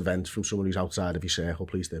it's just a vent from someone who's outside of your circle.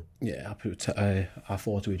 Please do. Yeah, I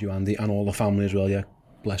thought with you, Andy, and all the family as well. Yeah,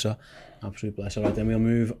 bless her, absolute bless her. Right, then we'll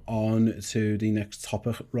move on to the next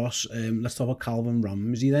topic, Ross. Let's talk about Calvin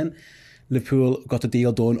Ramsey then. Liverpool got the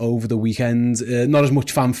deal done over the weekend. Not as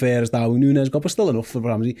much fanfare as Darwin Núñez got, but still enough for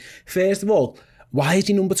Ramsey. First of all, why is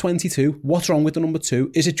he number 22? What's wrong with the number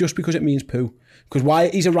 2? Is it just because it means poo? Because why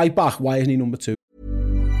he's a right back? Why isn't he number 2?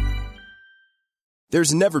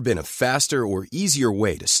 There's never been a faster or easier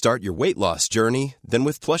way to start your weight loss journey than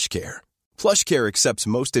with PlushCare. PlushCare accepts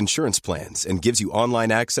most insurance plans and gives you online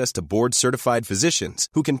access to board-certified physicians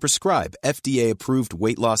who can prescribe FDA-approved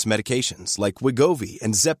weight loss medications like Wegovy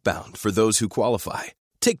and Zepbound for those who qualify.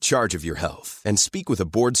 Take charge of your health and speak with a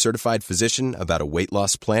board-certified physician about a weight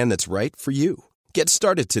loss plan that's right for you. Get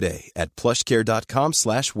started today at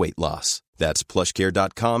plushcare.com/weight-loss. That's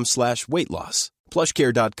plushcare.com/weight-loss.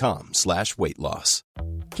 plushcare.com/weight-loss.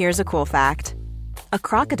 Here's a cool fact. A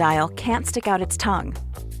crocodile can't stick out its tongue.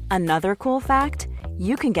 Another cool fact,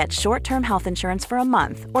 you can get short-term health insurance for a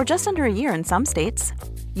month or just under a year in some states.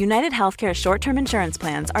 United Healthcare short-term insurance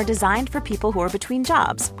plans are designed for people who are between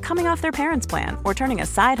jobs, coming off their parents' plan, or turning a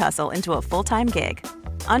side hustle into a full-time gig.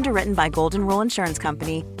 Underwritten by Golden Rule Insurance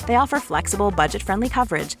Company, they offer flexible, budget-friendly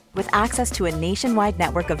coverage with access to a nationwide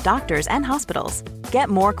network of doctors and hospitals. Get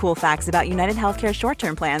more cool facts about United Healthcare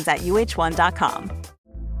short-term plans at uh1.com.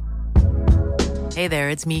 Hey there,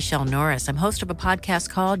 it's Michelle Norris. I'm host of a podcast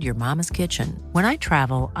called Your Mama's Kitchen. When I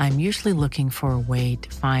travel, I'm usually looking for a way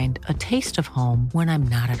to find a taste of home when I'm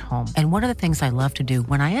not at home. And one of the things I love to do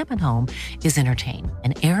when I am at home is entertain.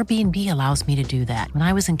 And Airbnb allows me to do that. When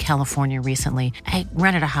I was in California recently, I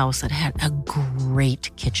rented a house that had a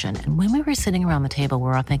great kitchen. And when we were sitting around the table, we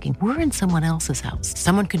were all thinking, we're in someone else's house.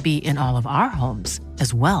 Someone could be in all of our homes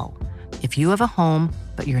as well. If you have a home,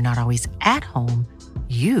 but you're not always at home,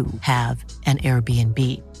 you have an Airbnb.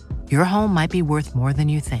 Your home might be worth more than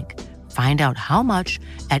you think. Find out how much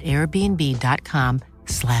at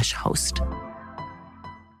airbnb.com/host.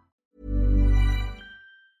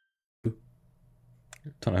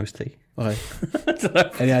 Don't know, Steve. Okay.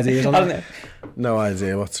 Any ideas on that? No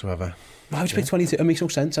idea whatsoever. Why would you pick 22? It makes no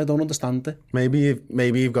sense. I don't understand it.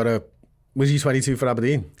 Maybe you've got a... Was he 22 for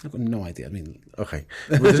Aberdeen? I've got no idea. I mean, okay.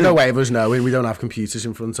 Well, there's no way of us knowing. We don't have computers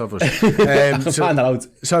in front of us. Find that out.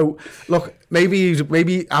 So, look,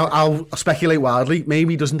 maybe I'll speculate wildly.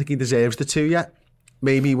 Maybe he doesn't think he deserves the 2 yet.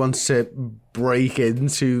 Maybe he wants to break in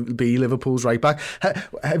to be Liverpool's right back.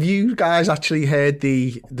 Have you guys actually heard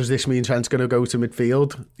does this mean Trent's going to go to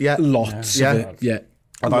midfield yet? Lots of it, yeah.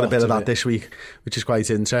 I've had a bit of that this week, which is quite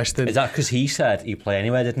interesting. Is that because he said he'd play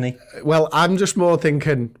anywhere, didn't he? Well, I'm just more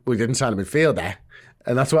thinking we didn't sign a midfielder.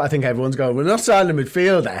 And that's what I think everyone's going, we're not signing a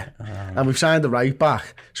midfielder. And we've signed the right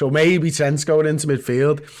back. So maybe Trent's going into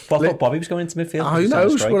midfield. But I thought Bobby was going into midfield. Who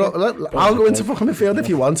knows? I'll go into fucking midfield if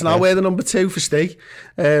you want, and I'll wear the number 2 for Steve.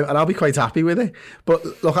 And I'll be quite happy with it. But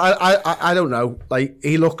look, I don't know. Like,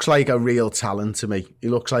 he looks like a real talent to me. He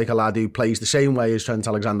looks like a lad who plays the same way as Trent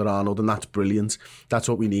Alexander-Arnold, and that's brilliant. That's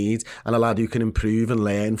what we need. And a lad who can improve and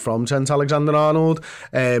learn from Trent Alexander-Arnold.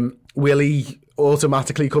 will he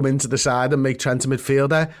automatically come into the side and make Trent a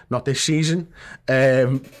midfielder? Not this season.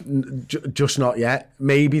 Just not yet.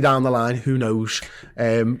 Maybe down the line, who knows?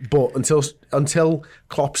 But until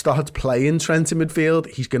Klopp starts playing Trent in midfield,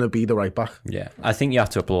 he's going to be the right back. Yeah, I think you have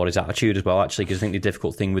to applaud his attitude as well, actually, because I think the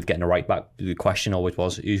difficult thing with getting a right back, the question always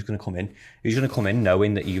was, who's going to come in? Who's going to come in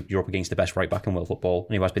knowing that you're up against the best right back in world football,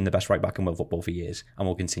 and he has been the best right back in world football for years and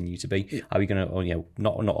will continue to be? Yeah. Are we going to,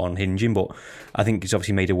 not unhinging, but I think he's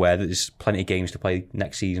obviously made aware that there's plenty of games to play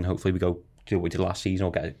next season. Hopefully we go do what we did last season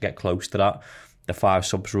or get close to that. The 5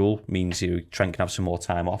 subs rule means Trent can have some more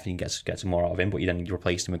time off and you can get some more out of him, but you then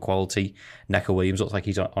replaced him with quality. Neco Williams looks like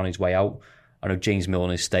he's on his way out. I know James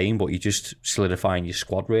Milner is staying, but you're just solidifying your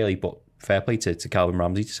squad really. But fair play to Calvin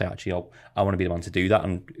Ramsey to say, actually, I want to be the man to do that.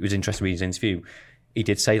 And it was interesting reading his interview. He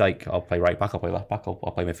did say, I'll play right back, I'll play left back, I'll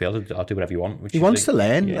play midfield, I'll do whatever you want. He wants to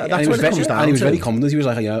learn. Yeah, that's what it comes down to. And he was very confident. He was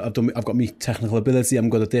like, I've got my technical ability, I'm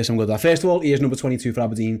good at this, I'm good at that. First of all, he is number 22 for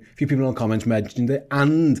Aberdeen. A few people in the comments mentioned it,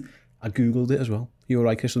 and I googled it as well. You were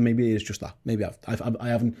right, Chris, so maybe it is just that. Maybe I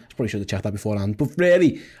haven't, I probably should have checked that beforehand. But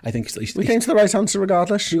really, I think we came to the right answer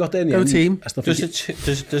regardless. You got there in the end. Go team.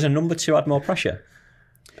 Does a number 2 add more pressure?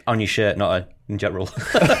 On your shirt, not in general.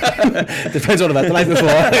 Depends on about the night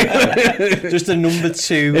before. Just a number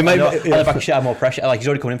 2 on the back of shirt, more pressure. Like, he's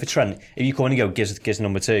already coming in for Trent. If you come in and go, gives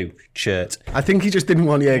number 2 shirt. I think he just didn't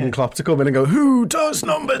want Jurgen Klopp to come in and go, who does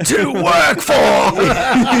number 2 work for?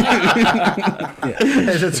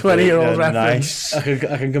 There's a 20-year-old reference. Nice.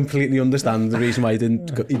 I can completely understand the reason why he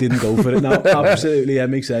didn't go for it now. Absolutely, yeah,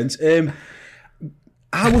 makes sense.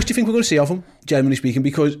 How much do you think we're going to see of him, generally speaking?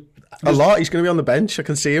 Because a lot. He's going to be on the bench. I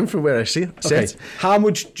can see him from where I sit. Okay. How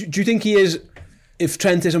much do you think he is if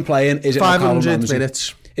Trent isn't playing? Is it 500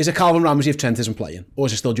 minutes? Is it Calvin Ramsey if Trent isn't playing, or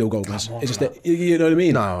is it still Joe Gomez? Is it still, you know what I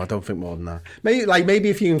mean? No, I don't think more than that. Maybe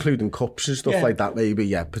if you include in cups and stuff like that,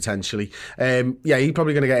 maybe potentially. He's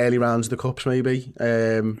probably going to get early rounds of the cups, maybe.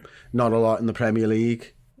 Not a lot in the Premier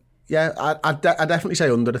League. Yeah, I'd definitely say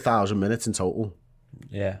under 1,000 minutes in total.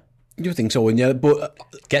 Yeah, you think so, wouldn't you? But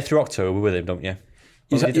get through October with him, don't you?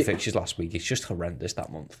 We did the fixtures last week. It's just horrendous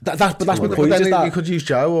that month. That's my point. But then you could use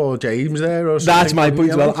Joe or James there or something. That's my point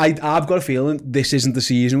as well. I've got a feeling this isn't the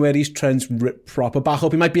season where he's Trent's proper back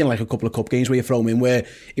up. He might be in like a couple of cup games where you throw him in, where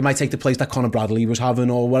he might take the place that Conor Bradley was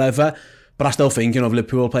having or whatever. But I still think, if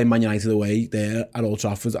Liverpool playing Man United away there at Old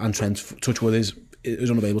Trafford and Trent touch with is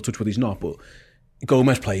unavailable, touch with he's not, but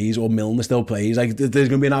Gomez plays or Milner still plays, like there's going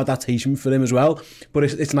to be an adaptation for him as well. But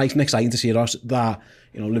it's nice and exciting to see that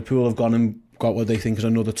Liverpool have gone and got what they think is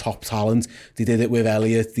another top talent. They did it with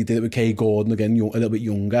Elliott, they did it with Kay Gordon, again a little bit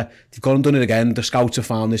younger. They've gone and done it again. The scouts have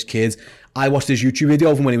found this kid. I watched his YouTube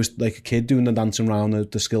video of him when he was like a kid doing the dancing around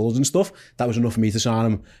the skills and stuff. That was enough for me to sign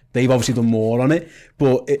him. They've obviously done more on it,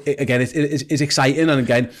 but it's exciting. And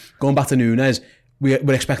again, going back to Núñez,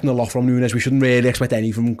 we're expecting a lot from Núñez. We shouldn't really expect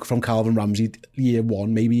any from Calvin Ramsey year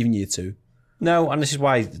 1, maybe even year 2. No, and this is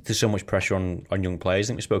why there's so much pressure on young players. I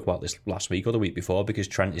think we spoke about this last week or the week before, because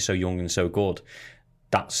Trent is so young and so good.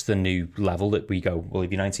 That's the new level that we go, well,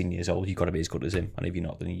 if you're 19 years old, you've got to be as good as him. And if you're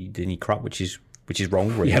not, then you crap, which is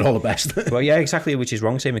wrong, really. Yeah, all the best. Well, yeah, exactly, which is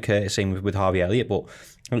wrong. Same with Curtis, same with Harvey Elliott. But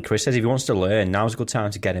like Chris says, if he wants to learn, now's a good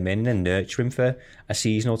time to get him in and nurture him for a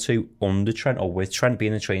season or 2 under Trent, or with Trent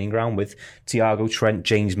being in the training ground with Thiago, Trent,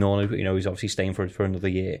 James Milner, who's obviously staying for another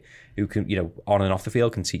year, who can, on and off the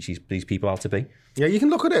field, can teach these people how to be. Yeah, you can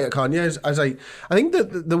look at it, can't you? As I think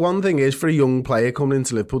that the one thing is, for a young player coming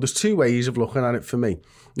into Liverpool, there's 2 ways of looking at it for me.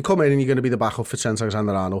 You come in and you're going to be the backup for Trent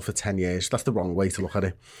Alexander-Arnold for 10 years. That's the wrong way to look at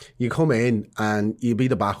it. You come in and you be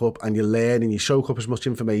the backup and you learn and you soak up as much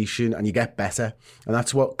information and you get better. And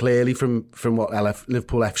that's what clearly from what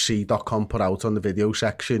LiverpoolFC.com put out on the video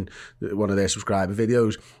section, one of their subscriber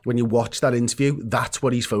videos, when you watch that interview, that's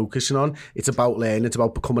what he's focusing on. It's about learning, it's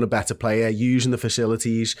about becoming a better player, using the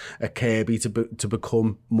facilities at Kirby to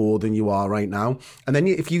become more than you are right now. And then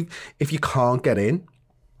if you can't get in,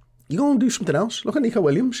 you go and do something else. Look at Nico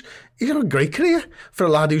Williams. He's got a great career for a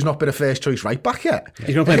lad who's not been a first choice right back yet.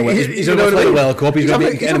 He's going to play the World Cup. He's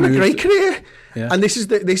having a great career. Yeah. And that's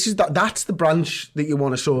the branch that you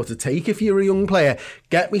want to sort of take if you're a young player.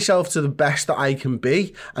 Get myself to the best that I can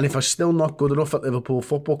be, and if I'm still not good enough at Liverpool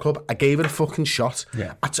Football Club, I gave it a fucking shot.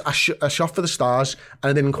 Yeah. I shot for the stars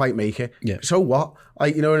and I didn't quite make it. Yeah. So what?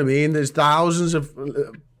 You know what I mean? There's thousands of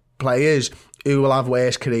players who will have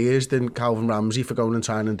worse careers than Calvin Ramsey for going and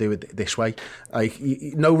trying to do it this way.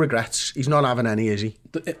 No regrets. He's not having any, is he?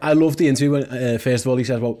 I loved the interview when, first of all, he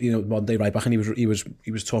said about one day right back, and he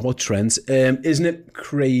was talking about Trent. Isn't it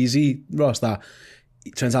crazy, Ross, that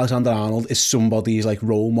Trent Alexander-Arnold is somebody's like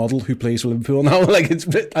role model who plays for Liverpool now. Like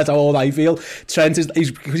that's how old I feel. Trent is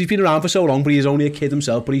because he's been around for so long, but he's only a kid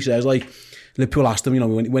himself. But he says like Liverpool asked him, you know,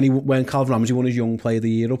 when Calvin Ramsey won his Young Player of the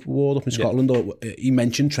Year award up in Scotland, he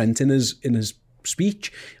mentioned Trent in his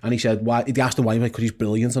speech, and he said why. He asked him why, because he's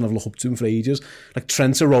brilliant and I've looked up to him for ages. Like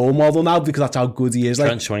Trent's a role model now because that's how good he is.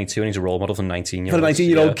 Trent's 22 and he's a role model for 19-year-old. For a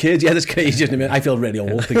 19-year-old kid, yeah, that's crazy, isn't it? I feel really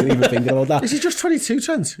old thinking about that. Is he just 22,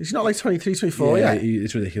 Trent? Is he not like 23, 24 yet? Yeah,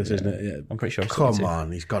 it's ridiculous, isn't it? Yeah. I'm pretty sure. Come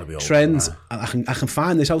on, he's got to be old. Trent, I can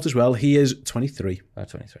find this out as well. He is 23.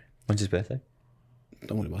 23. When's his birthday?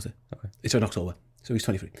 Don't worry about it. Okay. It's in October. So he's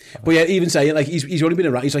 23. Okay. But yeah, even saying like he's only been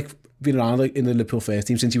around. He's like been around like in the Liverpool first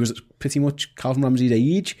team since he was pretty much Calvin Ramsey's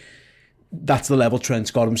age. That's the level Trent's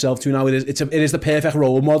got himself to now. It is the perfect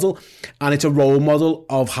role model, and it's a role model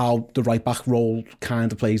of how the right back role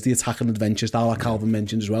kind of plays, the attack and adventure style that Calvin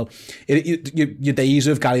mentioned as well. Your days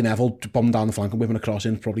of Gary Neville bombing down the flank and whipping a cross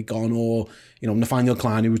in probably gone, or you know Nathaniel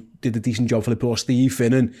Klein who did a decent job for Liverpool, or Steve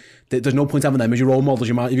Finnan. There's no point having them as your role models.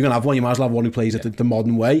 If you're going to have one, you might as well have one who plays it the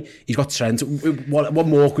modern way. He's got Trent. What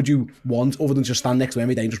more could you want other than just stand next to him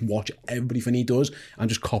every day and just watch everything he does and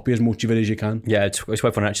just copy as much of it as you can? Yeah, it's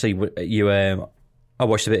quite fun actually. I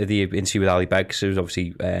watched a bit of the interview with Ali Beggs, who's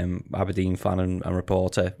obviously Aberdeen fan and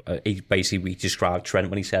reporter. He basically described Trent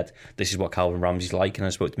when he said, "This is what Calvin Ramsey's like." And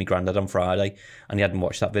I spoke to my granddad on Friday, and he hadn't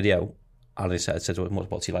watched that video. And he said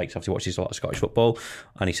what's he like? So obviously watches a lot of Scottish football,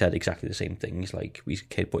 and he said exactly the same thing. He's like, he's a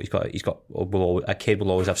kid, but a kid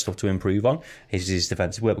will always have stuff to improve on. His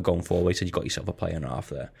defensive work, but going forward, he said you've got yourself a player and a half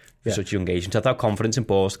there for such a young age, and to have that confidence in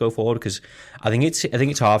balls to go forward. Because I think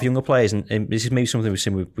it's half younger players, and this is maybe something we've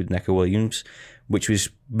seen with Neco Williams, which was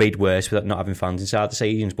made worse with not having fans inside the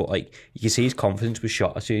stadiums. But like you can see his confidence was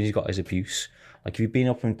shot as soon as he got his abuse. Like if you've been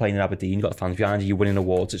up and playing in Aberdeen, you've got the fans behind you, you're winning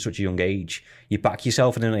awards at such a young age, you back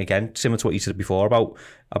yourself, and then again, similar to what you said before about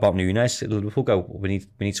Núñez, Liverpool go, we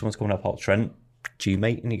need someone to come and help out Trent, G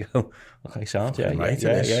mate, and you go, okay, sound,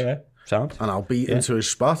 yeah. Sound. And I'll beat him to his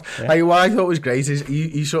spot. Yeah. Like, what I thought was great is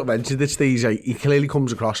you sort of mentioned this, Steve. He clearly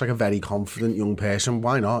comes across like a very confident young person.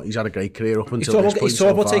 Why not? He's had a great career up until this point. He's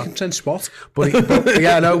talking about taking Trent's spot. But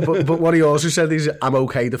what he also said is, I'm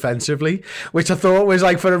okay defensively, which I thought was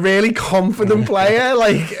like, for a really confident player,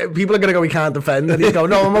 like people are going to go, he can't defend, and he's going,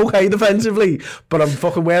 no, I'm okay defensively, but I'm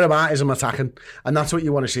fucking, where I'm at is I'm attacking. And that's what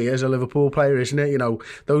you want to see as a Liverpool player, isn't it? You know,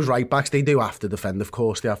 those right backs, they do have to defend, of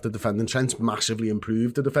course they have to defend, and Trent's massively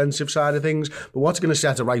improved the defensive side of things, but what's going to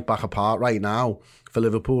set a right back apart right now for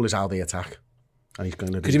Liverpool is how they attack. And he's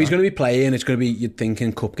going to, because if he's going to be playing, it's going to be, you're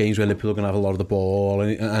thinking cup games where Liverpool are going to have a lot of the ball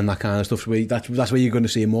and that kind of stuff. So that's where you're going to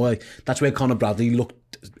see him more. Like, that's where Conor Bradley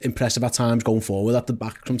looked impressive at times going forward at the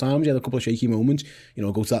back. Sometimes he had a couple of shaky moments, you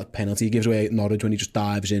know, go to that penalty he gives away at Norwich when he just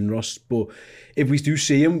dives in, Ross. But if we do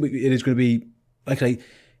see him, it is going to be like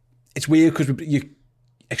it's weird because you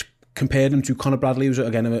compared him to Conor Bradley, who's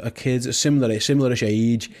again a kid, a similar-ish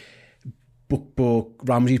age. But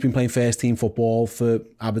Ramsey's been playing first team football for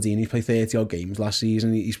Aberdeen. He's played 30 odd games last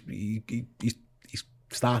season. He's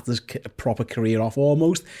started his proper career off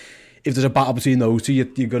almost. If there's a battle between those two,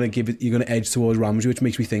 you're going to edge towards Ramsey, which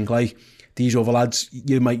makes me think like these other lads.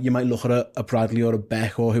 You might look at a Bradley or a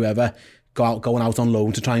Beck or whoever going out on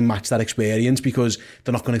loan to try and match that experience, because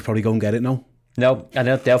they're not going to probably go and get it now. No, and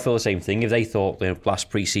they'll feel the same thing. If they thought, you know, last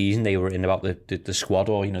pre-season they were in about the squad,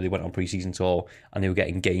 or you know, they went on pre-season tour and they were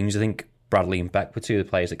getting games, I think Bradley and Beck were two of the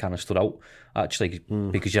players that kind of stood out, actually,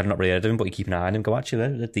 because you've not really heard of them, but you keep an eye on them, go,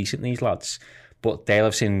 actually, they're decent, these lads. But they'll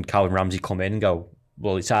have seen Calvin Ramsey come in and go,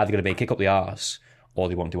 well, it's either going to be a kick up the arse or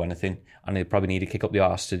they won't do anything. And they probably need a kick up the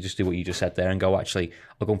arse to just do what you just said there and go, actually,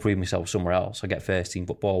 I'll go and prove myself somewhere else. I'll get first team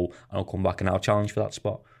football and I'll come back and I'll challenge for that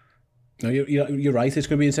spot. No, you're right. It's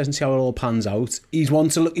going to be interesting to see how it all pans out. He's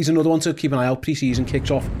another one to keep an eye out. Pre-season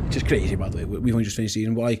kicks off, which is crazy, by the way. We've only just finished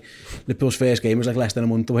season, but like Liverpool's first game was like less than a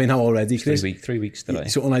month away now already. 3 weeks today,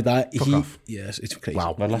 something like that. Yes, it's crazy.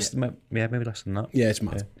 Wow, maybe less than that. Yeah, it's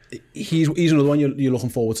mad. Yeah. He's another one you're looking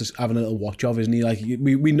forward to having a little watch of, isn't he? Like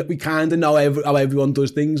we kind of know how everyone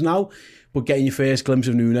does things now. But getting your first glimpse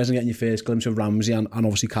of Núñez and getting your first glimpse of Ramsey and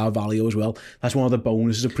obviously Carvalho as well, that's one of the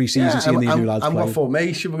bonuses of pre-season, seeing these new lads and play. What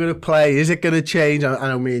formation we're going to play, is it going to change? I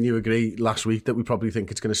know me and you agree last week that we probably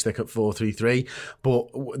think it's going to stick at 4-3-3,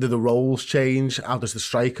 but do the roles change? How does the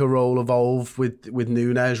striker role evolve with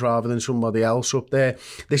Núñez rather than somebody else up there?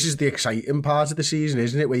 This is the exciting part of the season,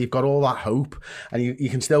 isn't it, where you've got all that hope and you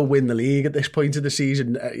can still win the league at this point of the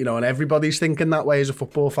season, you know, and everybody's thinking that way as a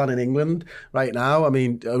football fan in England right now. I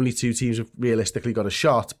mean, only 2 teams have realistically got a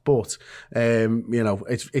shot. But,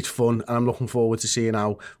 it's fun, and I'm looking forward to seeing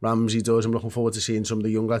how Ramsey does. I'm looking forward to seeing some of the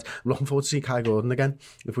young lads. I'm looking forward to seeing Kai Gordon again,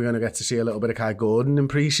 if we're going to get to see a little bit of Kai Gordon in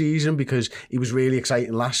pre-season, because he was really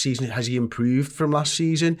exciting last season. Has he improved from last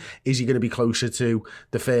season? Is he going to be closer to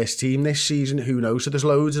the first team this season? Who knows? So there's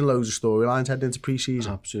loads and loads of storylines heading into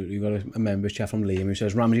pre-season. Absolutely. We've got a member's chat from Liam who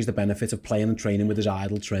says Ramsey's the benefit of playing and training with his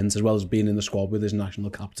idol Trent, as well as being in the squad with his national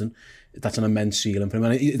captain. That's an immense ceiling for him.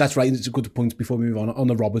 And that's right, it's a good point before we move on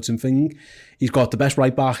the Robertson thing. He's got the best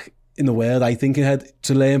right back in the world, I think, ahead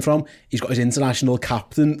to learn from. He's got his international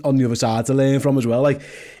captain on the other side to learn from as well. Like,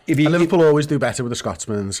 Liverpool always do better with a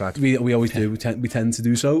Scotsman in the side. We always do. We tend to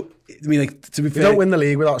do so. I mean, like, to be fair, you don't win the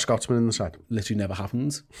league without a Scotsman in the side. Literally never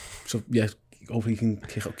happens. So yeah, hopefully he can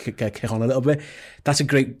kick on a little bit. That's a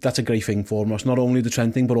great thing for us. Not only the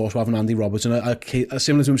Trent thing, but also having Andy Robertson,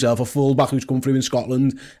 similar to himself, a full-back who's come through in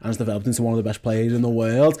Scotland and has developed into one of the best players in the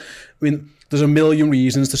world. I mean, there's a million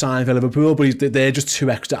reasons to sign for Liverpool, but they're just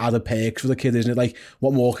two extra added perks for the kid, isn't it? Like,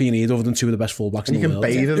 what more can you need other than two of the best full-backs in the world?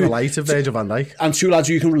 And you can bathe in the light of Virgil van Dijk. And two lads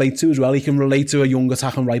you can relate to as well. He can relate to a young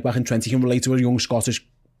attacking right-back in Trent. He can relate to a young Scottish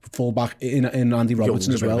full-back in Andy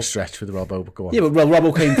Robertson as well. A stretch for the Robbo, but go on. Yeah, but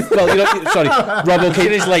Robbo came... Robbo came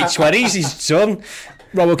in his late 20s, he's done.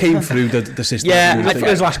 Robbo came through the system. Yeah, I think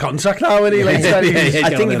his last contract now, isn't he? Late 20s. I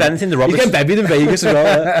think if anything, the Robertson... He's getting bevied in Vegas as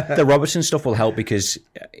well. The Robertson stuff will help because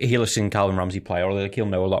he'll have seen Calvin Ramsey play, or he'll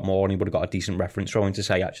know a lot more, and he would have got a decent reference for him to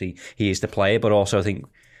say, actually, he is the player. But also, I think,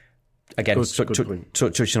 again,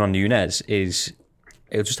 touching on Núñez,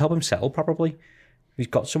 it'll just help him settle properly. He's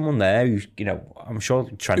got someone there who's, I'm sure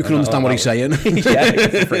Trent... Who can understand what he's saying.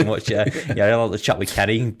 Yeah, pretty much, yeah. Yeah, I'll have to chat with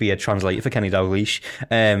Kenny and be a translator for Kenny Dalglish.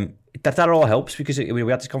 That all helps because we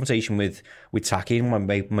had this conversation with Taki, and when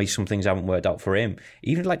maybe some things haven't worked out for him.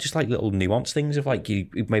 Even just little nuance things of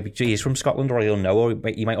maybe he's from Scotland, or he'll know, or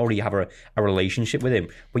you might already have a relationship with him.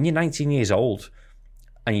 When you're 19 years old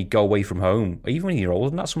and you go away from home, or even when you're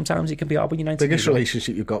older than that, sometimes it can be hard when you're 19. Biggest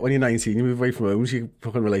relationship you've got when you're 19, you move away from home, it's your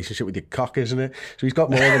fucking relationship with your cock, isn't it? So he's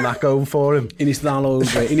got more than that going for him. He needs to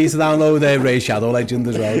download Ray's Shadow Legend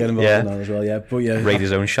as well. Get involved in that as well, yeah. But yeah,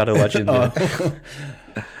 Ray's own Shadow Legend.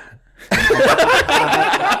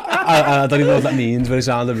 I don't even know what that means, but it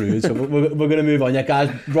sounded rude. So we're going to move on. Yeah, guys,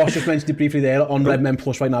 Ross just mentioned it briefly there on Redmen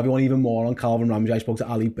Plus right now. If you want even more on Calvin Ramsey, I spoke to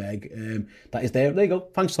Ali Begg. That is there. There you go.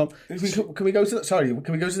 Thanks, Tom. Can we go to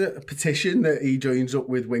the petition that he joins up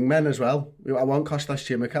with Wingmen as well? I want Kostas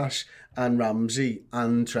Tsimikas and Ramsey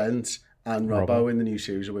and Trent and Robbo in the new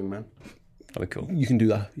series of Wingmen. That'd be cool. You can do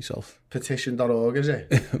that yourself. Petition.org, is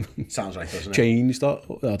it? Sounds right, doesn't it?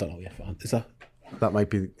 Change.org. I don't know. Yeah, fine. Is that? That might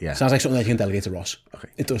be, yeah. Sounds like something that you can delegate to Ross. Okay.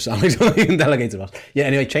 It does sound like something you can delegate to Ross. Yeah,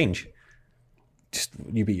 anyway, change. Just,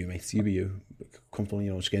 you be you, mate. You be you. Comfortable in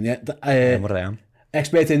your own skin. Yeah. What I am.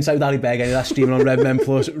 Expert Insight with Ali Begg. That's streaming on Redmen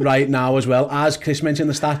Plus right now as well. As Chris mentioned,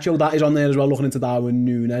 the stat show, that is on there as well, looking into Darwin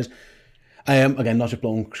Núñez. Again, not just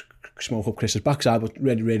blowing smoke up Chris's backside, but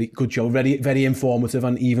really, really good show. Very, very informative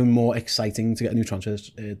and even more exciting to get new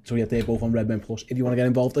transfers. So yeah, they're both on Redmen Plus. If you want to get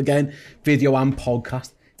involved, again, video and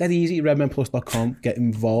podcast. Dead easy, redmenplus.com. Get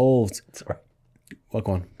involved. That's right. Well,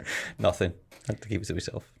 go on. Nothing. I have to keep it to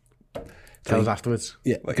myself. Tell us afterwards.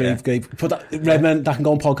 Yeah, great. Put that Redmen, that can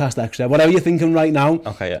go on Podcast Extra. Whatever you're thinking right now.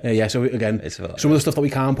 Okay, yeah. Yeah, so again, some of the stuff that we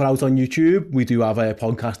can't put out on YouTube, we do have a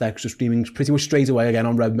Podcast Extra streaming pretty much straight away again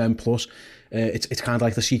on Redmen Plus. It's kind of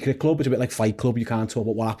like the Secret Club. It's a bit like Fight Club. You can't talk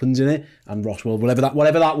about what happens in it. And Ross will, whatever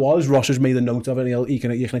that was, Ross has made a note of it. And he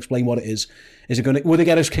can explain what it is. Would it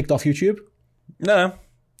get us kicked off YouTube? No.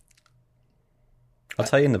 I'll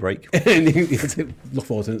tell you in the break. Look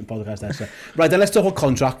forward to the podcast extra. Right, then let's talk about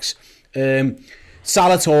contracts.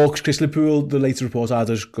 Salah talks, Chris Liverpool, the latest reports are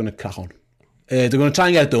just going to crack on. They're going to try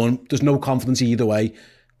and get it done. There's no confidence either way.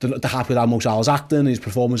 They're happy with how Mo Salah's acting, his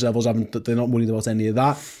performance levels, they're not worried about any of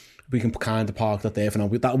that. We can kind of park that there for now.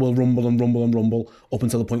 That will rumble up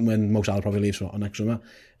until the point when Mo Salah probably leaves for next summer.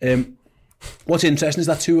 What's interesting is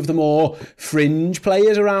that two of the more fringe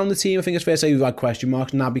players around the team, I think it's fair to say we've had question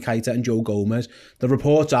marks, Naby Keita and Joe Gomez. The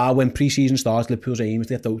reports are when pre-season starts, Liverpool's aim is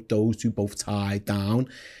to get those two both tied down.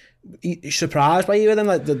 Surprised by either of them?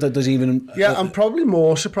 Like, there's even... Yeah, I'm probably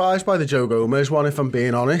more surprised by the Joe Gomez one, if I'm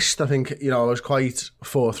being honest. I think, I was quite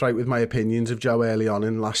forthright with my opinions of Joe early on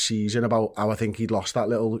in last season about how I think he'd lost that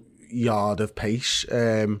little yard of pace.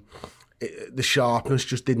 The sharpness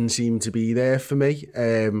just didn't seem to be there for me.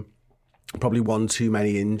 Probably one too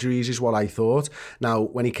many injuries is what I thought. Now,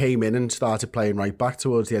 when he came in and started playing right back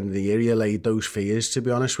towards the end of the year, he allayed those fears, to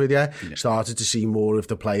be honest with you. Yeah. Started to see more of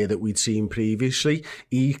the player that we'd seen previously.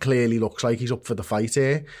 He clearly looks like he's up for the fight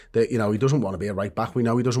here. That, he doesn't want to be a right back. We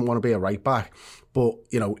know he doesn't want to be a right back. But,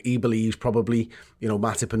 you know, he believes probably, you know,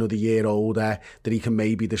 Matip another year older, that he can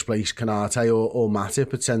maybe displace Konate or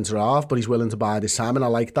Matip at centre-half, but he's willing to buy this time, and I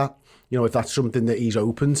like that. You know, if that's something that he's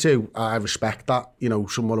open to, I respect that, you know,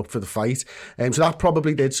 someone up for the fight. So that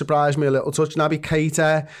probably did surprise me a little touch. Naby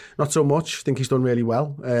Keita, not so much. I think he's done really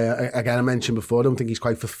well. Again, I mentioned before, I don't think he's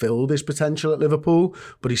quite fulfilled his potential at Liverpool,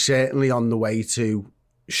 but he's certainly on the way to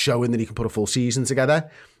showing that he can put a full season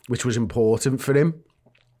together, which was important for him,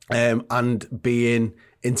 and being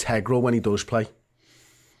integral when he does play.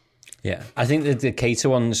 Yeah, I think that the Keita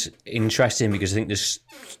one's interesting because I think there's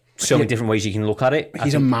so many different ways you can look at it.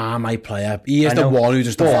 He's a Marmite player. He is the one who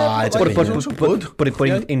just divides. But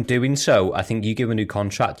in doing so, I think you give him a new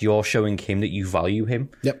contract, you're showing him that you value him,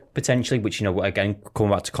 potentially, which, you know, again,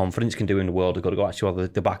 coming back to confidence can do in the world. I've got to go, actually, well,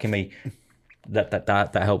 the backing me,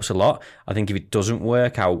 that helps a lot. I think if it doesn't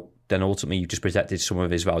work out, then ultimately you've just protected some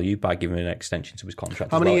of his value by giving him an extension to his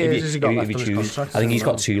contract. How many years has he got left on his contract? I think he's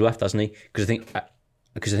got 2 left, hasn't he?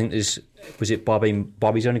 Because I think there's, was it Bobby?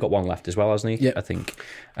 Bobby's only got 1 left as well, hasn't he? Yeah, I think.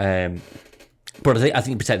 But I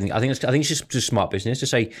think protecting. I think it's just smart business to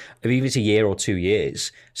say, if even it's a year or 2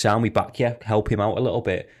 years, sound me back, help him out a little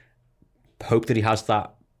bit. Hope that he has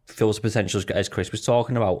that fills the potential as Chris was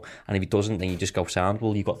talking about, and if he doesn't, then you just go sound.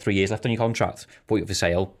 Well, you've got 3 years left on your contract, put it up for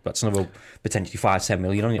sale. That's another potentially 5-10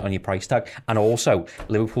 million on your price tag. And also,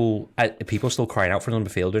 Liverpool, people are still crying out for another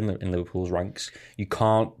midfielder in Liverpool's ranks. You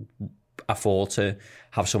can't afford to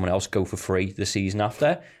have someone else go for free the season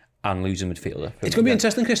after and lose a midfielder. It's going to be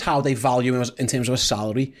interesting, Chris, how they value him in terms of a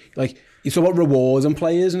salary. Like, you talk about rewards and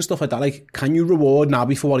players and stuff like that. Like, can you reward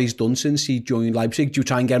Naby for what he's done since he joined Leipzig? Do you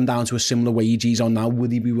try and get him down to a similar wage he's on now?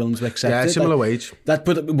 Would he be willing to accept it? Yeah, similar wage.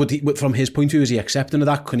 But from his point of view, is he accepting of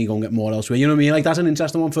that? Can he go and get more elsewhere? You know what I mean? Like, that's an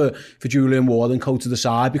interesting one for Julian Ward and Co to the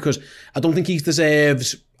side, because I don't think he's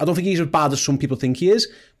as bad as some people think he is,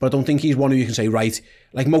 but I don't think he's one who you can say, right,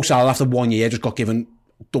 like Mo Salah after 1 year just got given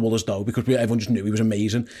double as dough because everyone just knew he was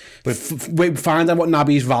amazing. But finding what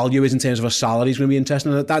Naby's value is in terms of a salary is going to be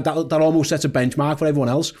interesting. That almost sets a benchmark for everyone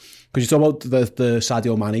else. Because you talk about the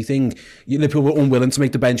Sadio Mane thing, Liverpool were unwilling to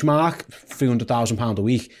make the benchmark, £300,000 a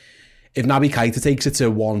week. If Naby Keita takes it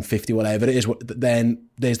to 150, whatever it is, then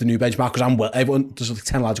there's the new benchmark. Because there's like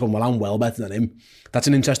 10 lads going, well, I'm well better than him. That's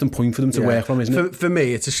an interesting point for them to work from, isn't it? For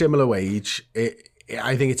me, it's a similar wage.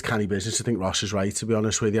 I think it's canny business. I think Ross is right, to be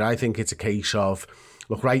honest with you. I think it's a case of,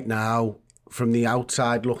 look, right now, from the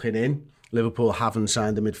outside looking in, Liverpool haven't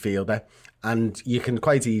signed a midfielder, and you can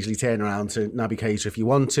quite easily turn around to Naby Keita if you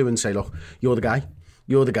want to and say, look, you're the guy.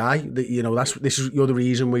 You're the guy. You know, you're the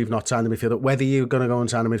reason we've not signed a midfielder. Whether you're going to go and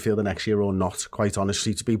sign a midfielder next year or not, quite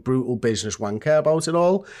honestly, to be brutal business wanker about it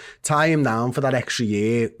all, tie him down for that extra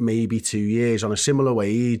year, maybe 2 years on a similar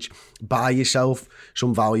wage. Buy yourself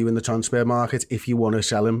some value in the transfer market if you want to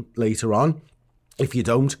sell him later on. If you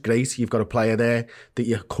don't, great, you've got a player there that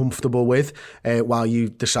you're comfortable with while you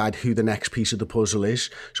decide who the next piece of the puzzle is.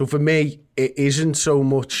 So for me, it isn't so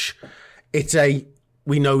much,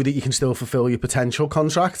 we know that you can still fulfill your potential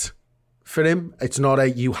contract for him. It's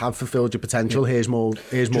not you have fulfilled your potential, here's more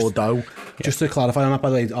dough. Just to clarify on that, by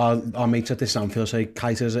the way, our mates at this Anfield say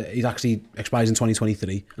Keita, he actually expires in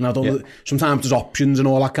 2023. And I don't know, sometimes there's options and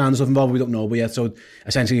all that kind of stuff involved, we don't know, but yeah, so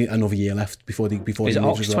essentially another year left before he moves. Is it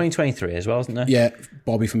Ox 2023 as well, isn't there? Yeah,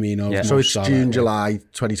 Bobby Firmino. Yeah. So it's June, July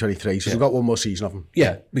 2023, so we've got one more season of him.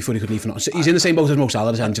 Yeah, before he could leave for nothing. So he's in the same boat as Mo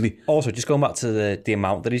Salah, essentially. Also, just going back to the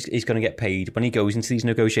amount that he's going to get paid, when he goes into these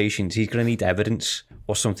negotiations, he's going to need evidence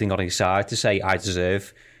or something on his side to say, I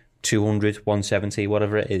deserve 200, 170,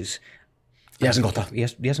 whatever it is. He hasn't got that. He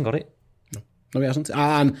hasn't got it. No, he hasn't.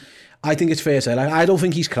 And I think it's fair to say, like, I don't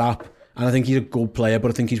think he's crap, and I think he's a good player,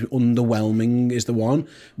 but I think he's underwhelming is the one.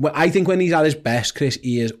 I think when he's at his best, Chris,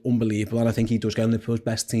 he is unbelievable, and I think he does get in Liverpool's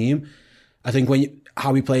best team. I think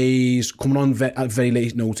how he plays, coming on at very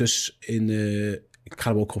late notice in the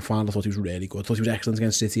Carabao Cup final, I thought he was really good. I thought he was excellent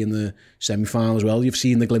against City in the semi-final as well. You've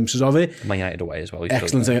seen the glimpses of it. Man United away as well.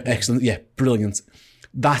 Excellent, yeah, brilliant.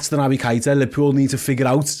 That's the Naby Keita. Liverpool need to figure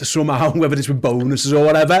out somehow, whether it's with bonuses or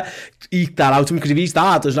whatever, eke that out of him, because if he's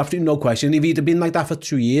that, there's absolutely no question. If he'd have been like that for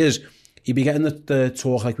 2 years, he'd be getting the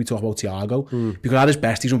talk like we talk about Thiago. Because at his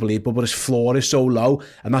best, he's unbelievable, but his floor is so low,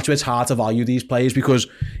 and that's why it's hard to value these players, because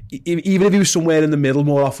even if he was somewhere in the middle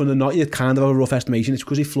more often than not, you'd kind of have a rough estimation. It's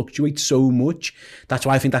because he fluctuates so much. That's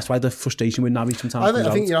why the frustration with Naby sometimes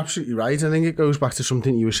I think you're absolutely right. I think it goes back to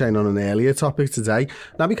something you were saying on an earlier topic today.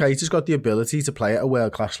 Naby Keita's got the ability to play at a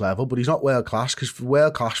world-class level, but he's not world-class, because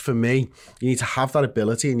world-class for me, you need to have that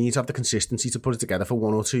ability, and you need to have the consistency to put it together for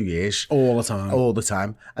 1 or 2 years. All the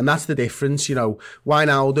time. And that's the difference. difference. You know,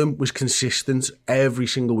 Wijnaldum was consistent every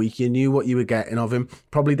single week. You knew what you were getting of him.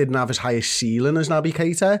 Probably didn't have as high a ceiling as Naby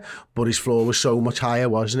Keita, but his floor was so much higher,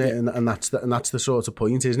 wasn't it? And that's the sort of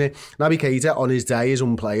point, isn't it? Naby Keita on his day is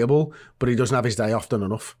unplayable, but he doesn't have his day often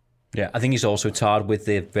enough. Yeah, I think he's also tied with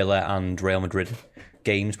the Villa and Real Madrid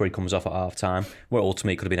games where he comes off at half time, where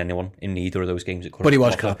ultimately it could have been anyone in neither of those games. But he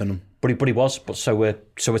was clapping them. But he was. But so were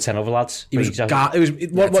 10 other lads. 10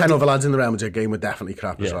 other lads in the Real Madrid game were definitely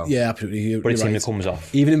crap as well. Yeah, absolutely. But it's him that comes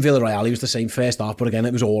off. Even in Villarreal, he was the same first half. But again,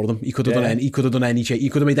 it was all of them. He could have done any. He could have done any. He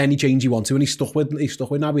could have made any change he wanted to, and he stuck with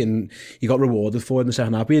Naby, and he got rewarded for it in the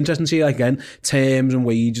second half. Be interesting to see again terms and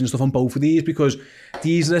wages and stuff on both of these, because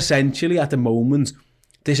these are essentially at the moment.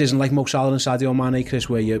 This isn't like Mo Salah and Sadio Mane, Chris,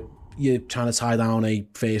 where you're trying to tie down a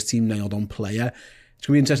first team nailed on player. It's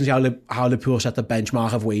going to be interesting to see how Liverpool set the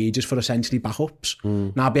benchmark of wages for essentially backups.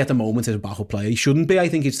 Naby at the moment is a backup player. He shouldn't be. I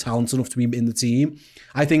think he's talented enough to be in the team.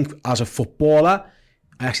 I think as a footballer,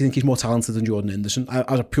 I actually think he's more talented than Jordan Henderson.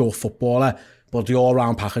 As a pure footballer, but the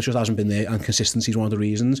all-round package just hasn't been there, and consistency is one of the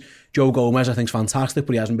reasons. Joe Gomez, I think, is fantastic,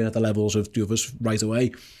 but he hasn't been at the levels of the others right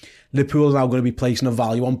away. Liverpool are now going to be placing a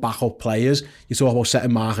value on backup players. You talk about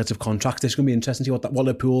setting markets of contracts. It's going to be interesting to see what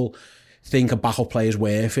Liverpool think a backup player's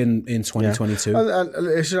worth in 2022.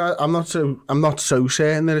 Yeah. I'm not so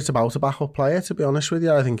certain that it's about a backup player, to be honest with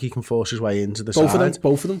you. I think he can force his way into the side.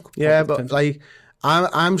 Both of them. Yeah, but like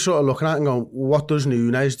I'm sort of looking at it and going, what does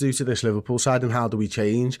Núñez do to this Liverpool side, and how do we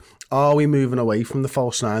change? Are we moving away from the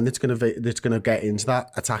false nine that's going to get into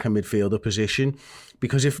that attacking midfielder position?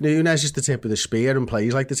 Because if Núñez is the tip of the spear and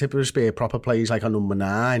plays like the tip of the spear, proper plays like a number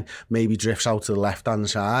 9, maybe drifts out to the left-hand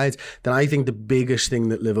side, then I think the biggest thing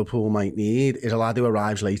that Liverpool might need is a lad who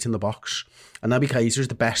arrives late in the box. And Naby Keita is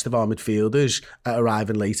the best of our midfielders at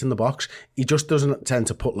arriving late in the box. He just doesn't tend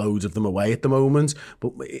to put loads of them away at the moment,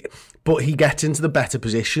 but he gets into the better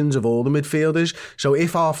positions of all the midfielders. So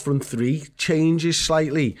if our front three changes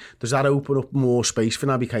slightly, does that open up more space for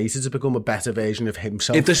Naby Keita to become a better version of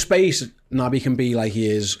himself? If the space, Naby can be like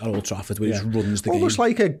he is at Old Trafford, where he just runs the game. Almost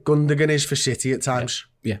like a Gundogan is for City at times.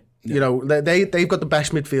 Yeah. You know, they've got the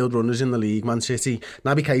best midfield runners in the league, Man City.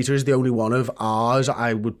 Naby Keita is the only one of ours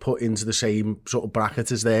I would put into the same sort of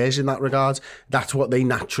bracket as theirs in that regard. That's what they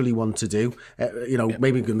naturally want to do.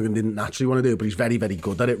 Maybe Gundogan didn't naturally want to do it, but he's very, very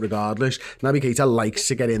good at it regardless. Naby Keita likes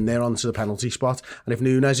to get in there onto the penalty spot. And if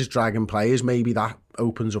Núñez is dragging players, maybe that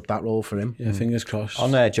opens up that role for him. Yeah, fingers crossed.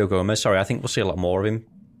 On Joe Gomez, I think we'll see a lot more of him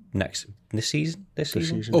this season.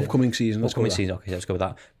 Upcoming season. Upcoming season. Okay, let's go with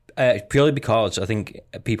that. Purely because I think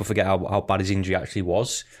people forget how bad his injury actually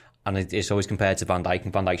was, and it's always compared to Van Dijk,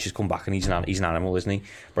 and Van Dijk's just come back and he's an animal, isn't he?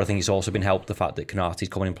 But I think it's also been helped the fact that Konaté's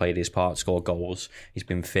come in and played his part, scored goals, he's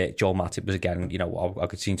been fit. Joel Matip was again, I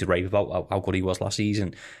could seem to rave about how good he was last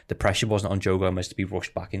season. The pressure wasn't on Joe Gomez to be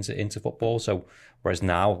rushed back into football, so whereas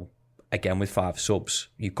now, again, with 5 subs,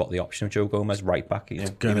 you've got the option of Joe Gomez right back. It's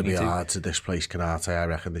going to be hard to displace Konaté, I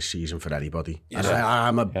reckon, this season for anybody. And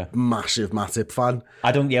I'm a massive Matip fan.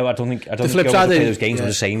 I don't think the flip side of those games. I'm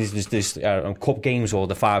just saying, there's cup games or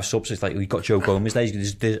the 5 subs. It's like we've got Joe Gomez there.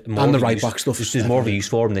 There's more and the right back stuff. There's more of a use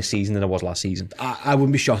for him this season than there was last season. I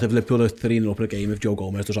wouldn't be shocked if Liverpool are 3-0 up in a game if Joe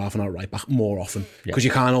Gomez does half an hour right back more often, because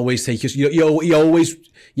you can't always take you always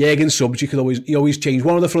against subs. You always change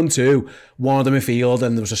one of the front two, one of the midfield,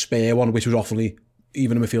 and there was a spare one which was often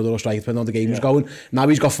even a midfielder or striker, depending on how the game was going. Now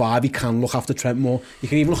he's got 5, he can look after Trent more. He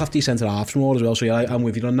can even look after his centre-halves more as well, so yeah, I'm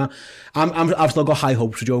with you on that. I've still got high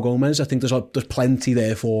hopes for Joe Gomez. I think there's plenty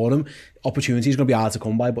there for him. Opportunity is going to be hard to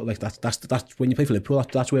come by, but like that's when you play for Liverpool,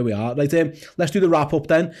 that's where we are. Right, let's do the wrap-up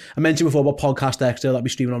then. I mentioned before about Podcast Extra, that'll be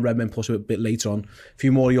streaming on Redmen Plus a bit later on. A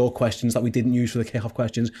few more of your questions that we didn't use for the kick-off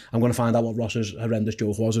questions. I'm going to find out what Ross's horrendous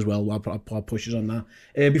joke was as well. I'll push us on that.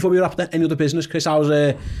 Before we wrap up, any other business? Chris, how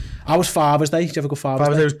was Father's Day? Did you have a good Father's Day?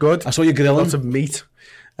 Father's Day was good. I saw you grilling. Lots of meat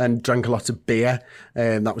and drank a lot of beer.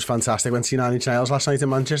 That was fantastic. Went to see Nine Inch Nails last night in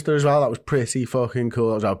Manchester as well. That was pretty fucking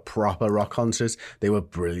cool. It was a proper rock concert. They were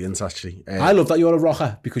brilliant, actually. I love that you're a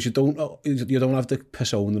rocker, because you don't have the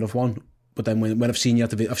persona of one. But then when I've seen you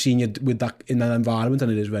with that in that environment,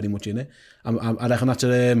 and it is very much in it. I reckon that's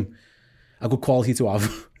a good quality to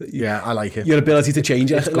have. Yeah, I like it. Your ability to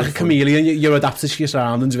change it, like a chameleon. You're adapted to your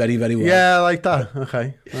surroundings very, very well. Yeah, I like that.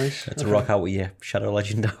 Okay, nice. To rock out with your Shadow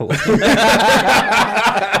Legend out.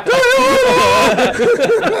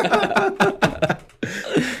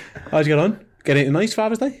 How'd you get on? Get it nice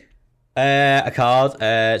Father's Day? A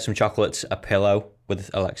card, some chocolates, a pillow with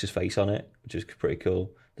Alexa's face on it, which is pretty cool.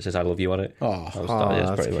 It says "I love you" on it.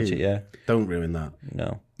 That's pretty much it. Yeah. Don't ruin that.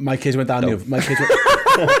 No. My kids went down the... My kids went...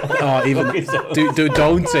 Oh, even...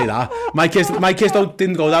 don't say that. My kids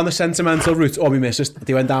didn't go down the sentimental route, or my missus.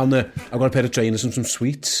 They went down the... I got a pair of trainers and some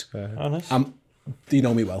sweets. Nice. You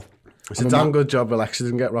know me well. It's a damn good job Alexa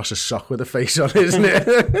didn't get Ross's sock with a face on it, isn't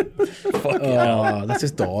it? Oh, that's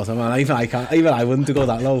his daughter, man. Even I wouldn't go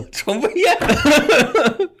that low.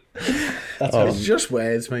 It's just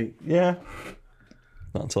words, mate. Yeah.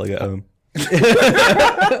 Not until I get home. And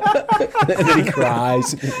then he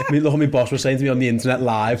cries. Look, my boss was saying to me on the internet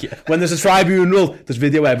live, when there's a tribunal, there's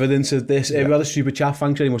video evidence of this. We had a super chat.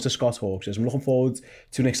 Thanks very much to Scott Hawks. I'm looking forward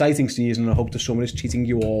to an exciting season and I hope the summer is treating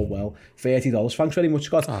you all well. $30. Thanks very much,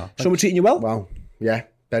 Scott. Summer treating you well? Well, yeah,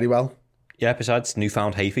 very well. Yeah, besides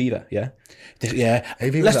newfound hay fever, yeah.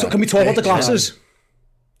 Can we talk about the glasses?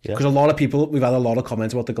 Because a lot of people, we've had a lot of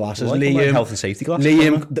comments about the glasses. Liam, health and safety glasses.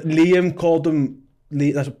 Liam called them...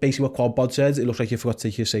 That's basically what Quadbod said. It looks like you forgot to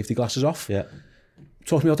take your safety glasses off. Yeah.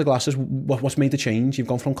 Talk to me about the glasses. What's made the change? You've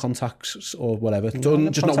gone from contacts or whatever,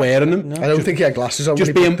 just not wearing them. No. I don't think he had glasses on.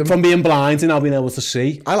 Just from being blind to now being able to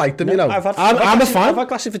see. I like them, you know. I'm a fan. I've had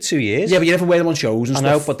glasses for 2 years. Yeah, but you never wear them on shows and stuff.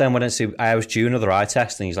 I know, but then when I was due another eye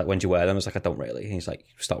test, and he's like, "When do you wear them?" I was like, "I don't really." And he's like,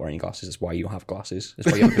 "Stop wearing your glasses. That's why you don't have glasses. That's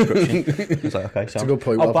why you have a prescription." I was like, "Okay." So that's a good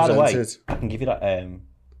point. Oh, by the way, I can give you that.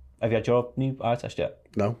 Have you had your new eye test yet?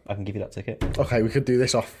 No. I can give you that ticket. Okay, we could do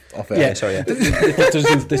this off air. Yeah, sorry. Yeah.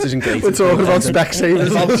 this isn't great. We're talking about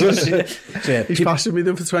Specsavers. He's passing me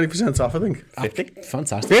them for 20% off, I think. 50.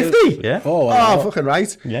 Fantastic. 50? Yeah. Oh, wow. Fucking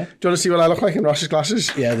right. Yeah. Do you want to see what I look like in Ross's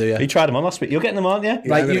glasses? Yeah, I do, yeah. You tried them on last week. You're getting them on, yeah?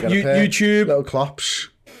 Right, YouTube. Little clops.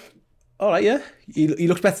 All right, yeah. He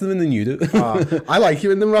looks better than you do. I like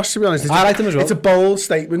you in them, Ross, to be honest. I like them as well. It's a bold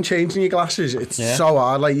statement changing your glasses. It's so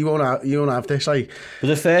hard. Like, you won't have this. Like, but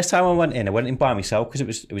the first time I went in by myself because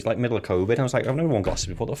it was like middle of COVID. And I was like, I've never worn glasses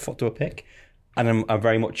before. What the fuck do I pick? And I'm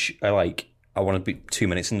very much I want to be 2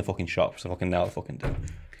 minutes in the fucking shop. So fucking now I fucking do.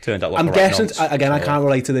 Turned out like I'm guessing again. I can't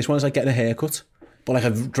relate to this one. It's like getting a haircut. But like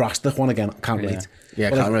a drastic one again, I can't relate. Yeah,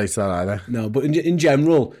 I can't relate to that either. No, but in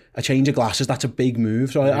general, a change of glasses, that's a big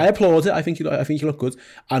move. So I applaud it. I think you look good.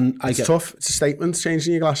 And it's tough. It's a statement,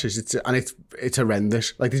 changing your glasses. It's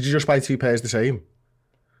horrendous. Like, did you just buy 2 pairs the same?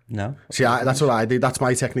 No. See, that's what I do. That's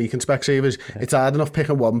my technique in Specsavers. Yeah. It's hard enough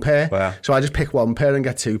picking 1 pair. Wow. So I just pick 1 pair and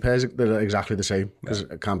get 2 pairs that are exactly the same. Because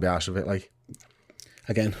I can't be arsed with it. Like,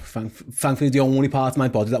 again, thankfully, the only part of my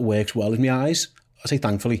body that works well is my eyes. I say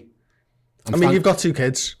thankfully. You've got 2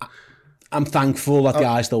 kids. I'm thankful that the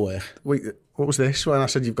eyes still work. Wait, what was this when I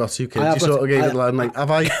said you've got 2 kids? You sort of gave it line like, have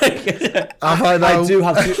I? Have I now? I do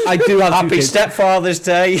have 2 kids. Happy Stepfather's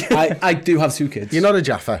Day. I do have 2 kids. You're not a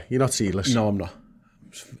Jaffa. You're not seedless. No, I'm not.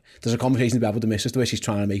 There's a conversation to be had with the missus the way she's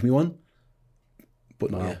trying to make me one. But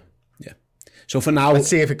no. Yeah. So for now, let's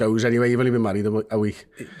see if it goes anyway. You've only been married a week.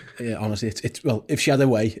 Yeah, honestly, it's well. If she had her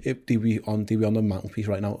way, they'd be on the mantelpiece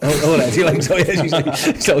right now. Already, like,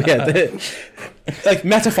 like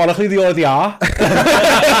metaphorically, they already are.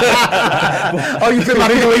 You've been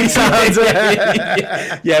married a week times.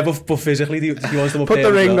 Yeah, but physically, he wants them up. Put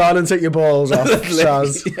the ring on and take your balls off.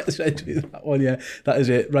 That one, yeah, that is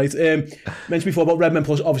it. Right. Mentioned before about Redmen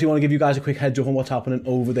Plus. Obviously, want to give you guys a quick heads up on what's happening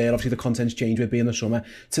over there. Obviously, the content's changed with being the summer.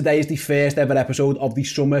 Today is the first ever episode of the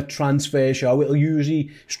summer transfer show. It'll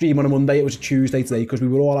usually stream on a Monday. It was a Tuesday today because we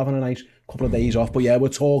were all having a nice couple of days off. But yeah, we're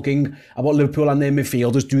talking about Liverpool and their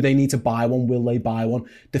midfielders. Do they need to buy one? Will they buy one?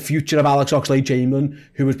 The future of Alex Oxlade-Chamberlain,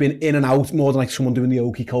 who has been in and out more than like someone doing the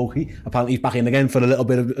okey cokey. Apparently he's back in again for a little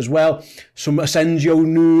bit as well. Some Asensio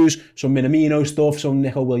news, some Minamino stuff, some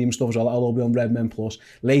Nico Williams stuff as well. That'll all be on Redmen Plus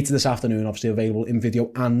later this afternoon. Obviously available in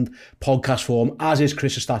video and podcast form, as is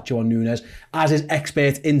Chris Estacio on Nunes, as is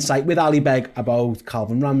expert insight with Ali Begg about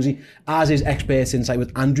Calvin Ramsey, as is expert insight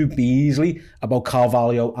with Andrew Beasley about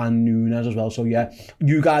Carvalho and Nunes as well. So yeah,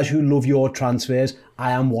 you guys who love your transfers,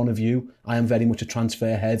 I am one of you. I am very much a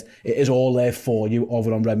transfer head. It is all there for you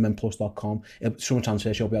over on redmenplus.com. Summer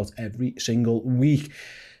transfer show will be out every single week.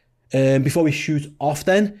 Before we shoot off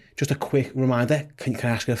then, just a quick reminder, can I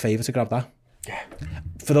ask you a favour to grab that? Yeah.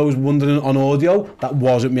 For those wondering on audio, that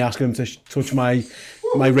wasn't me asking him to touch my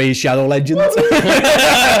Raised Shadow legend.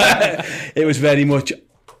 It was very much,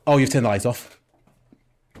 oh, you've turned the light off.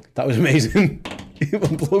 That was amazing.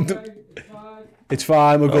 It's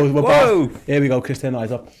fine, we're back. Here we go, Chris, turn the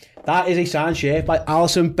light off. That is a signed shirt by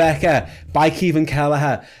Alison Becker, by Kevin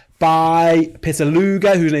Kelleher, by Peter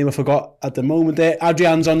Luger, whose name I forgot at the moment there.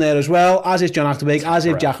 Adrian's on there as well, as is John Achterberg, as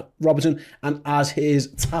is Jack Robertson, and as is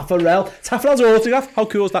Taffarel. Taffarel's autograph. How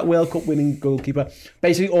cool is that World Cup winning goalkeeper?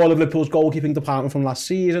 Basically all of Liverpool's goalkeeping department from last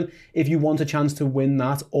season. If you want a chance to win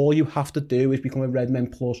that, all you have to do is become a Redmen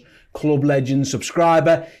Plus Club Legends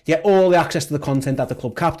subscriber. You get all the access to the content that the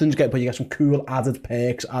club captains get, but you get some cool added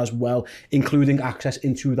perks as well, including access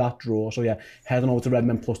into that draw. So yeah, head on over to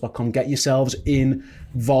redmenplus.com, get yourselves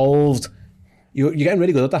involved. You're getting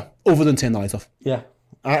really good at that, other than turn the light off. Yeah.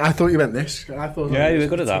 I thought you meant this. I thought you were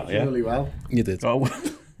good at that, yeah. Really well. You did. Oh,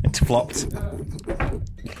 it's flopped.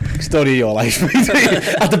 Story of your life, mate.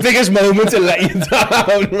 At the biggest moment to let you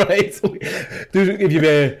down, right? If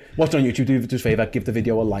you've watched on YouTube, do us a favour, give the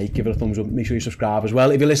video a like, give it a thumbs up, make sure you subscribe as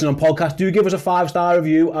well. If you're listening on podcast, do give us a 5-star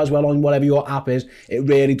review as well on whatever your app is. It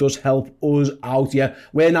really does help us out, yeah.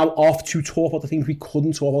 We're now off to talk about the things we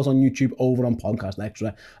couldn't talk about on YouTube over on Podcast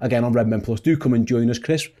Extra. Again, on Redmen Plus. Do come and join us.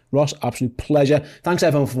 Chris, Ross, absolute pleasure. Thanks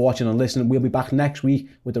everyone for watching and listening. We'll be back next week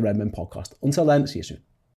with the Redmen Podcast. Until then, see you soon.